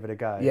ready to give it a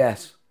go.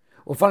 Yes.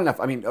 Well, funny enough,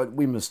 I mean,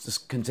 we must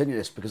just continue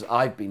this because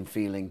I've been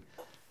feeling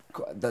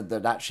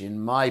that actually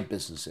in my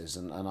businesses,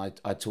 and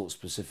I talk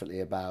specifically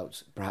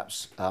about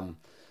perhaps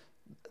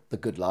the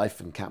Good Life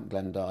and Camp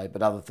Glendy,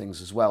 but other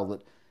things as well,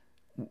 that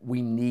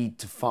we need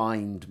to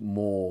find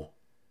more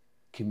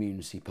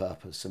community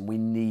purpose and we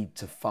need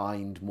to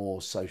find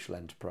more social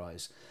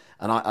enterprise.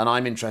 And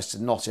I'm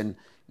interested not in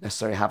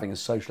necessarily having a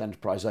social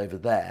enterprise over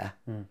there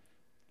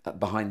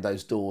behind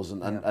those doors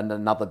and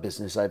another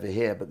business over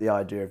here, but the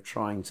idea of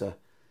trying to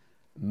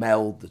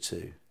meld the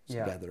two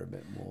together a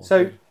bit more.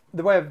 So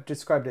the way I've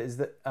described it is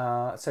that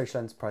social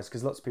enterprise,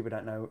 because lots of people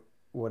don't know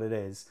what it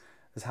is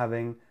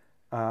having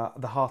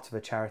the heart of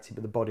a charity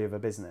but the body of a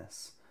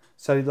business.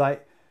 So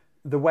like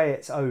the way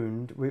it's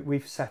owned,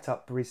 we've set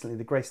up recently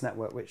the Grace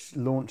Network, which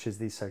launches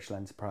these social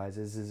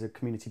enterprises, is a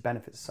community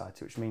benefit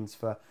society, which means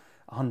for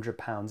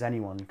 £100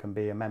 anyone can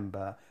be a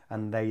member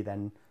and they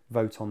then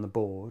vote on the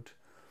board.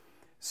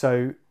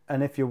 So,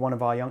 and if you're one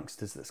of our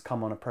youngsters that's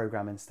come on a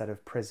programme instead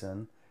of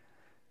prison,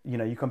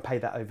 you can pay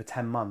that over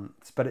 10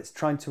 months, but it's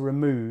trying to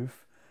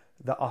remove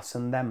the us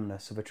and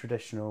themness of a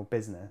traditional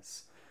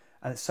business.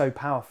 And it's so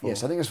powerful.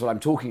 Yes, I think that's what I'm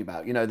talking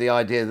about. The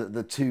idea that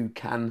the two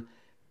can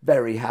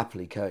very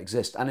happily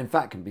coexist and in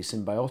fact can be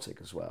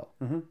symbiotic as well.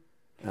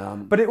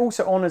 Mm-hmm. But it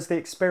also honours the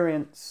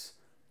experience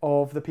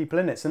of the people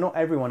in it. So not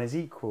everyone is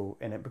equal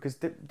in it because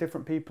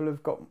different people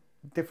have got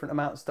different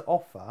amounts to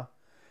offer.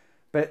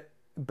 But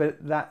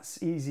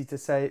that's easy to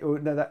say. Or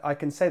no, that I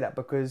can say that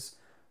because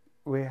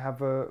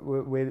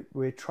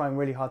we're trying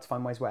really hard to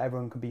find ways where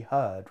everyone can be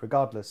heard,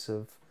 regardless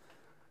of.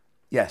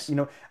 Yes.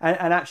 And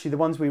actually the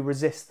ones we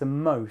resist the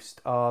most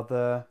are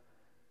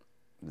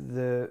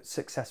the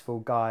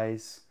successful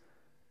guys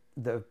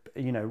that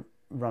have,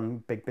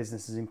 run big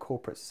businesses in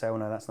corporates say, oh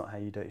no, that's not how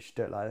you do it. You should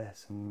do it like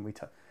this. And we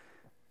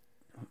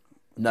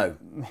no.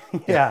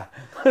 Yeah.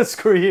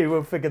 Screw you.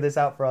 We'll figure this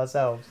out for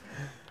ourselves.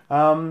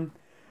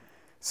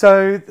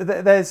 So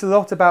there's a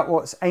lot about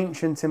what's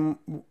ancient in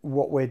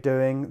what we're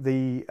doing.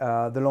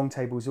 The long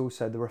table is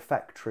also the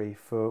refectory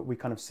we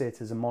kind of see it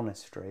as a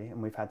monastery,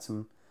 and we've had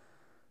some.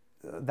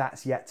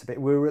 That's yet to be.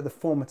 We were at the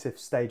formative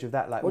stage of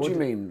that. Like, what do you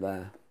mean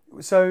there?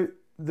 So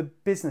the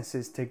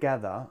businesses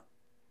together,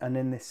 and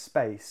in this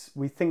space,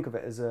 we think of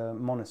it as a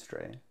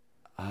monastery.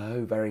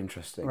 Oh, very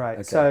interesting. Right.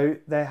 Okay. So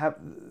they have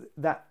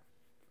that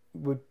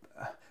would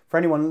for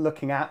anyone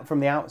looking at from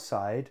the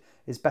outside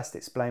is best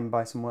explained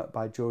by some work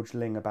by George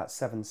Ling about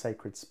 7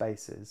 sacred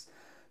spaces.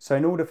 So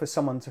in order for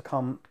someone to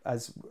come,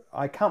 as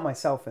I count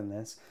myself in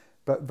this,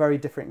 but very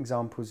different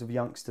examples of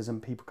youngsters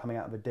and people coming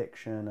out of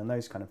addiction and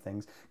those kind of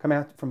things, coming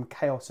out from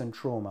chaos and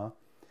trauma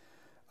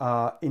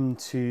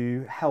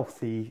into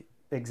healthy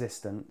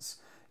existence.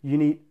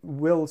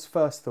 Will's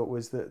first thought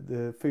was that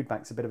the food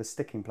bank's a bit of a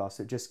sticking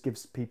plaster. It just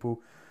gives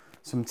people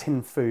some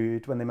tin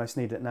food when they most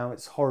need it. Now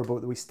it's horrible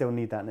that we still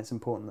need that, and it's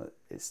important that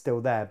it's still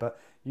there, but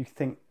you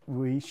think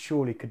we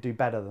surely could do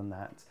better than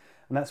that.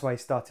 And that's why he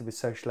started with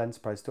social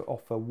enterprise, to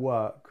offer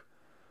work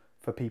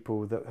for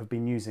people that have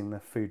been using the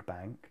food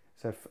bank.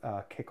 So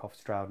Kick-Off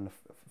Stroud and the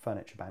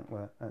Furniture Bank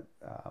were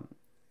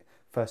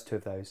first 2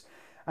 of those.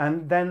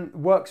 And then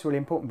work's really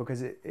important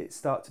because it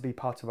starts to be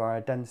part of our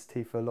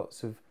identity for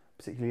lots of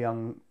particularly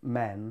young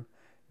men.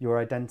 Your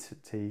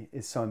identity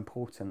is so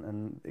important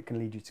and it can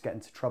lead you to get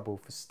into trouble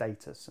for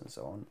status and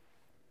so on.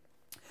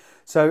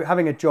 So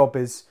having a job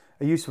is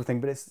a useful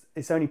thing, but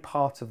it's only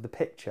part of the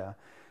picture.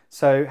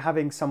 So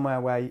having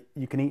somewhere where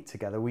you can eat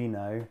together, we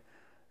know,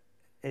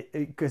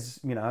 because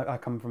I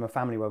come from a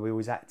family where we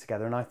always act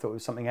together, and I thought it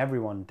was something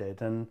everyone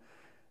did, and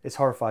it's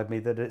horrified me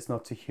that it's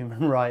not a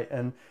human right.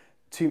 And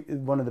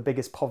one of the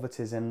biggest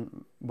poverties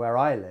in where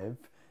I live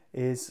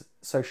is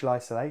social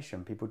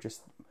isolation. People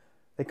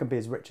they can be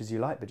as rich as you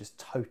like, but just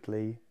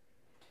totally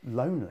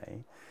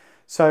lonely.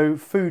 So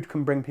food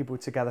can bring people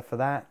together for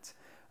that,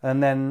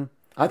 and then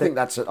I think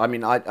that's. Look,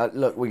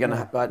 we're going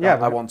to.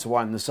 I want to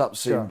wind this up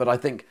soon, but I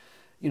think,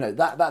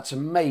 that's a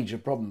major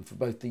problem for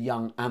both the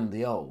young and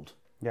the old.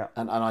 Yeah,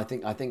 and I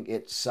think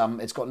it's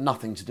got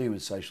nothing to do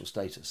with social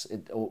status.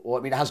 It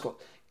has got.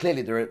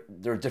 Clearly, there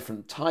are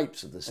different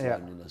types of this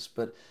loneliness,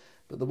 but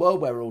the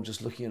world where we're all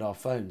just looking at our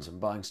phones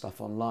and buying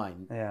stuff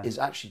online is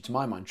actually, to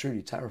my mind,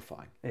 truly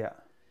terrifying. Yeah.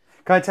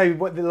 Can I tell you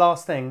what the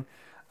last thing?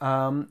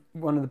 One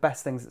of the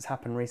best things that's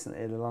happened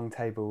recently at the long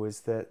table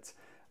was that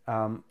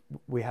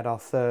we had our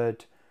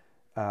third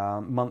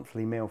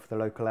monthly meal for the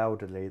local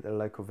elderly. The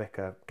local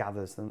vicar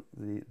gathers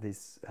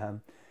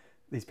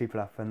these people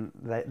up, and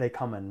they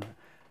come in,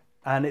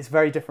 and it's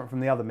very different from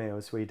the other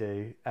meals we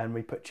do. And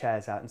we put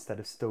chairs out instead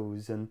of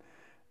stools, and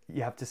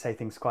you have to say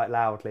things quite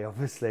loudly,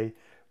 obviously.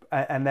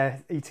 And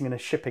they're eating in a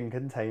shipping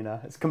container.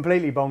 It's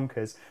completely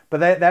bonkers, but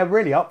they're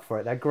really up for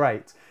it. They're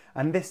great.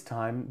 And this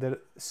time, the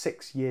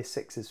year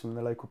sixes from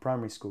the local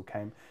primary school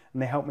came,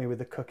 and they helped me with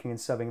the cooking and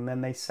serving. And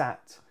then they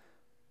sat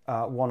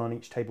one on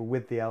each table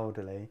with the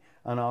elderly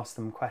and asked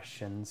them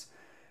questions.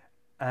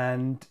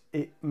 And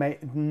it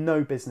made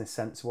no business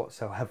sense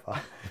whatsoever.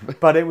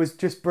 But it was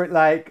just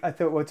I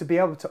thought, well, to be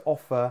able to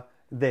offer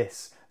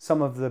this,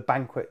 some of the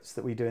banquets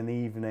that we do in the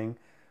evening,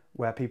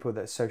 where people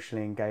that are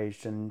socially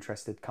engaged and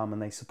interested come and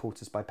they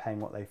support us by paying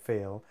what they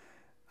feel.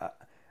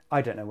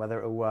 I don't know whether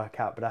it will work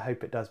out, but I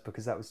hope it does,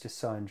 because that was just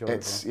so enjoyable.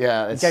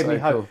 It gave so me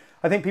hope. Cool.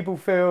 I think people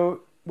feel,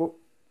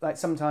 like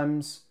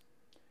sometimes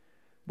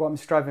what I'm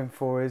striving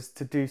for is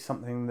to do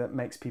something that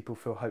makes people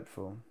feel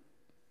hopeful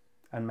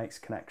and makes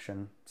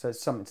connection. So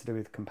it's something to do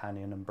with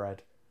companion and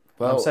bread.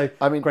 Well, I'm so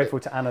grateful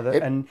to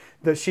Anna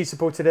that she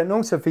supported it, and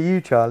also for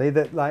you, Charlie,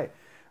 that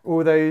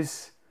all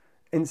those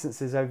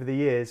instances over the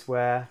years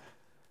where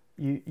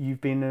you've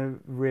been a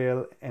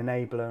real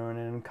enabler and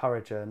an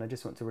encourager, and I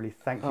just want to really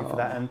thank you for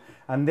that.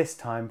 And this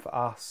time for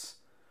us,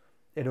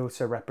 it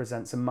also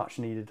represents a much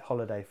needed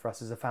holiday for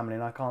us as a family,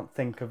 and I can't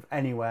think of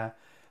anywhere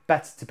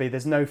better to be.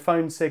 There's no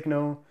phone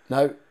signal.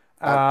 No,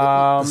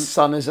 the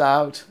sun is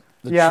out.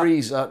 The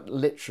trees are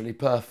literally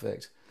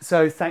perfect.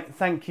 So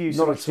thank you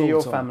so much to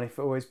your Tom. family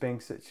for always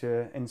being such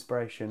an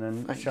inspiration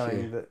and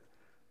showing that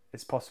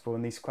it's possible,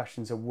 and these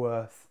questions are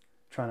worth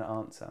trying to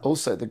answer.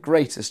 Also, the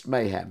greatest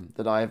mayhem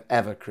that I have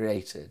ever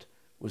created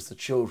was the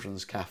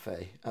children's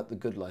cafe at the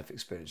Good Life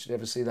Experience. Did you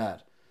ever see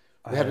that?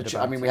 We had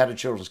a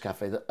children's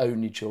cafe that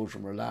only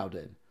children were allowed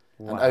in,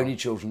 and only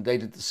children. They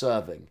did the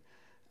serving,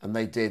 and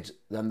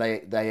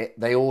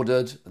they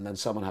ordered, and then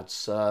someone had to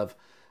serve,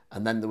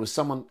 and then there was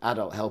someone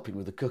adult helping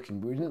with the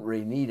cooking. But we didn't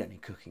really need any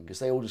cooking because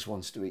they all just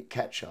wanted to eat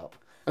ketchup.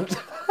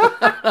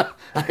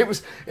 It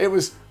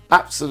was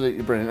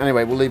absolutely brilliant.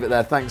 Anyway, we'll leave it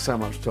there. Thanks so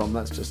much, Tom.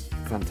 That's just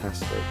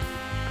fantastic.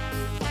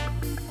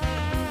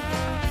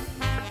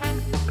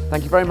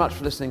 Thank you very much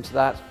for listening to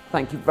that.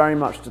 Thank you very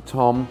much to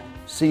Tom.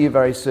 See you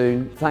very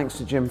soon. Thanks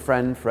to Jim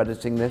Friend for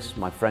editing this,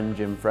 my friend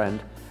Jim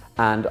Friend.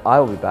 And I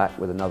will be back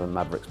with another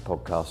Mavericks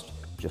podcast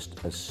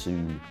just as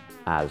soon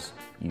as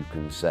you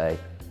can say.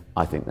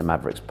 I think the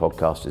Mavericks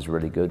podcast is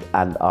really good,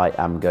 and I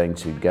am going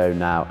to go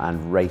now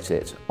and rate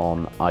it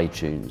on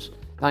iTunes.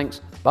 Thanks.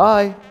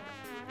 Bye.